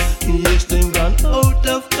gold. Yes, them gone out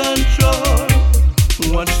of control.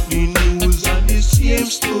 Watch the news and the same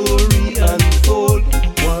story unfold.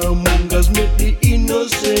 Warmongers make the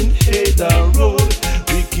innocent head a roll.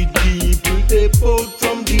 Wicked people they bought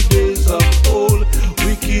from the days of old.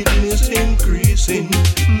 Wickedness increasing.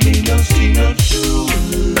 Me no see no true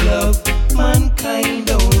love. Mankind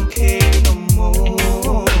don't care no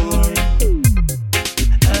more.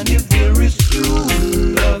 And if there is true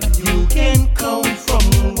love, you can count from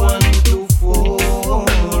 1 to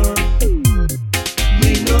 4.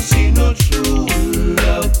 Me no see no true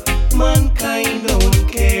love. Mankind don't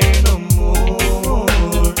care no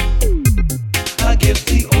more. I guess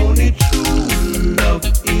the only true love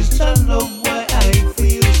is to love why I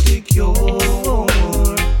feel secure.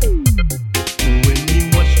 When me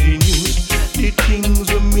watch the news, the things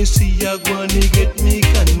when me see are gonna get me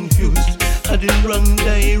confused. I the wrong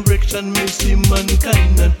direction, me see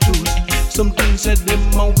mankind not choose. Some things said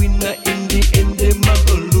them a winner, in the end them a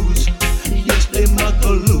go lose. Yes, them a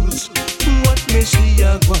go lose. What me see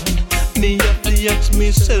a gone, me have to ask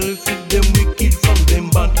myself if them wicked from them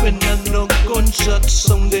bad. When I no gunshot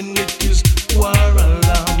sound, then it is war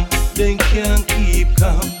alarm. They can't keep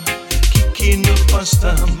calm, kicking up a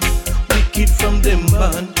storm. Wicked from them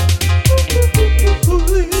bad.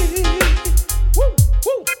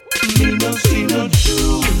 Me no see no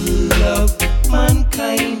true love.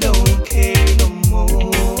 Mankind don't care no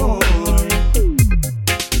more.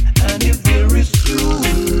 And if there is true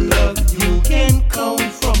love, you can count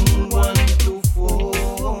from 1 to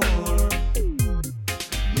 4.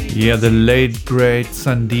 Yeah, the late great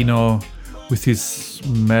Sandino with his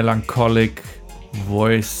melancholic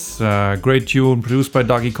voice. Great tune produced by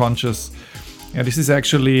Dougie Conscious. Yeah, this is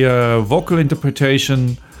actually a vocal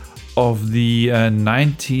interpretation of the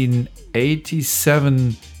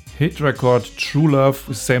 1987 hit record True Love,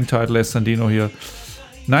 with the same title as Sandino here.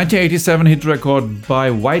 1987 hit record by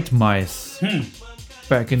White Mice.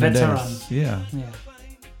 Back in the days. Yeah.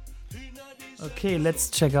 Okay, let's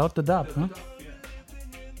check out the dub, huh?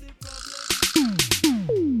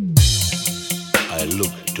 I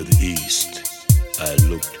looked to the east, I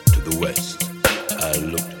looked to the west, I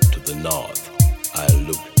looked to the north, I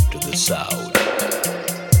looked to the south.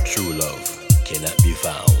 True love cannot be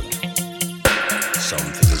found.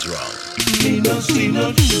 Something is wrong. Me no see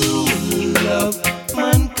no true love.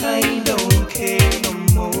 Mankind don't care no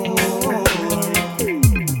more.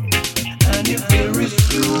 And if there is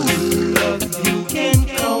true love, you can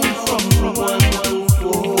count from 1 to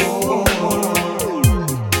 4.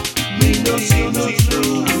 Me no see no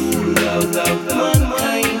true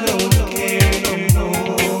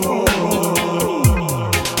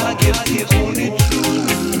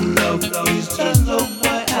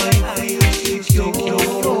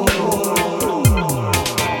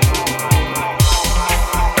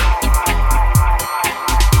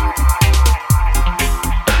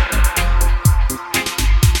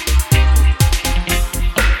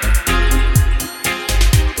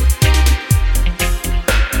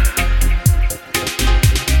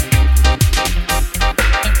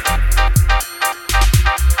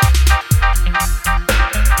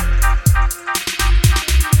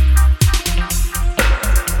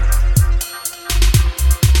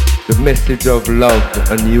message of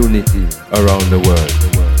love and unity around the world.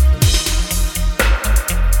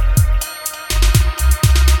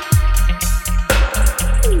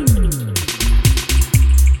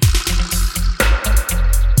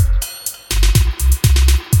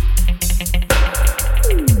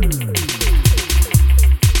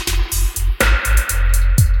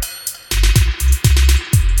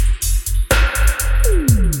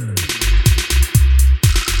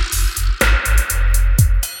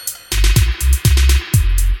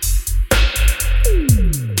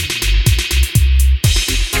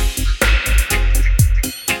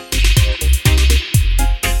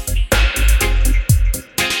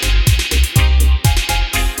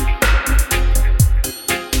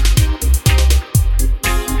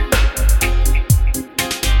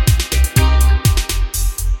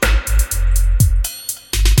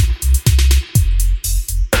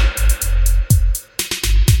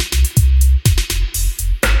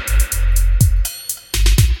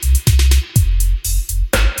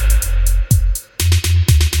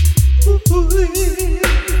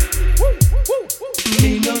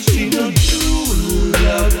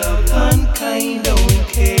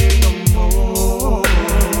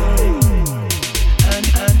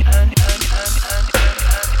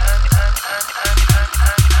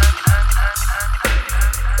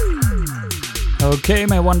 Okay,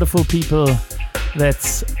 my wonderful people,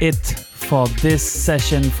 that's it for this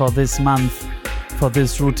session, for this month, for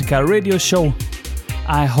this Rootikal radio show.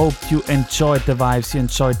 I hope you enjoyed the vibes, you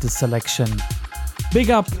enjoyed the selection. Big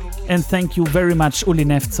up and thank you very much, Uli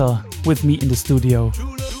Nefzer, with me in the studio.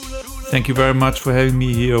 Thank you very much for having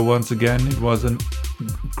me here once again. It was a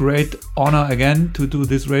great honor again to do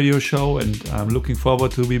this radio show, and I'm looking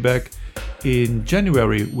forward to be back in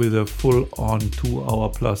January with a full-on 2-hour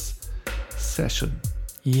plus session.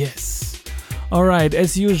 Yes. Alright,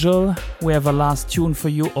 as usual, we have a last tune for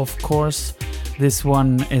you, of course. This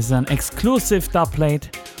one is an exclusive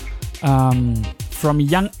dubplate from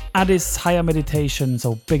Young Addis Higher Meditation,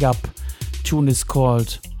 so big up. Tune is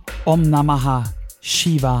called Om Namaha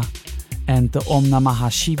Shiva, and the Om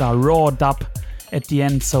Namaha Shiva raw dub at the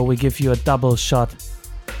end, so we give you a double shot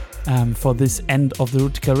for this end of the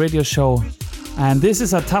Rootikal radio show. And this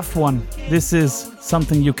is a tough one. This is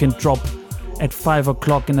something you can drop at 5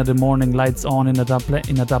 o'clock in the morning, lights on in a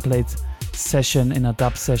dubplate session, in a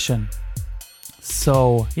dub session.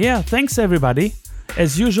 So yeah, thanks everybody.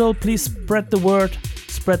 As usual, please spread the word,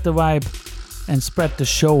 spread the vibe, and spread the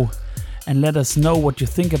show, and let us know what you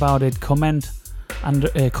think about it. Comment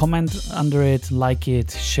under it, like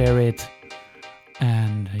it, share it,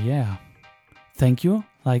 and yeah, thank you.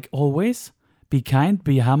 Like always, be kind,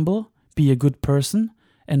 be humble, be a good person,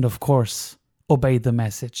 and of course, obey the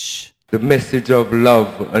message. The message of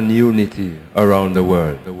love and unity around the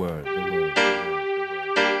world.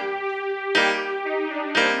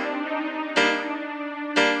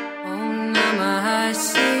 Om Namah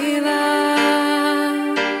Shiva.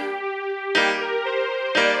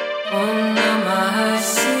 Om Namah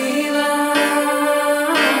Shiva.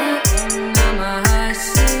 Om Namah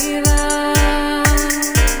Shiva.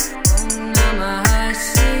 Om Namah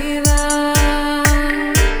Shiva.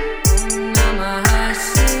 Om Namah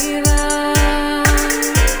Shiva.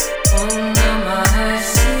 Om Namah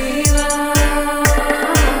Shiva.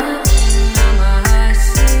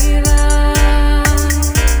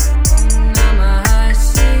 Om Namah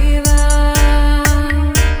Shiva.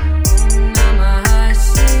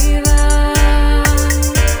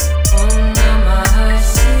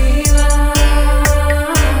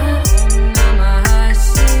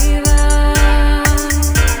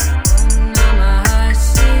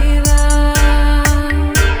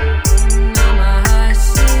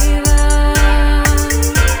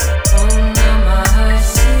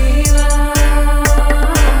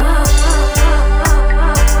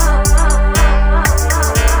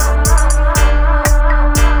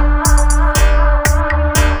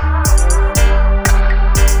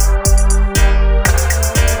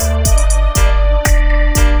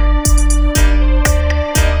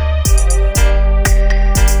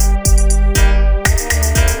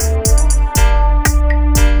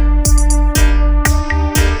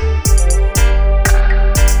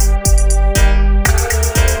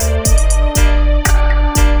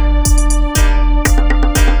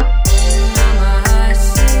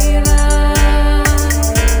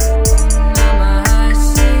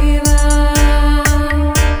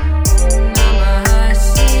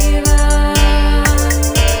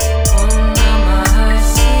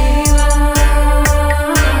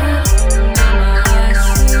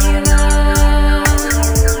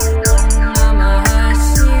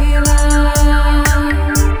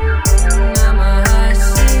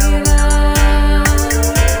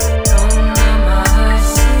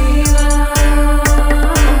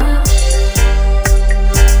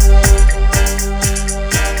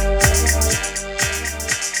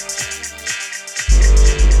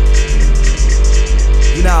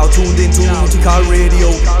 Radio.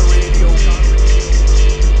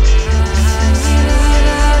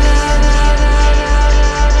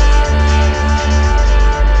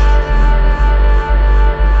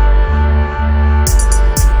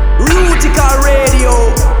 Rootikal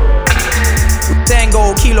Radio.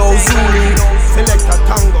 Tango Kilo Zulu. Select a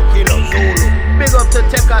Tango Kilo Zulu. Big up to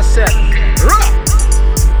Take a Set. Rock.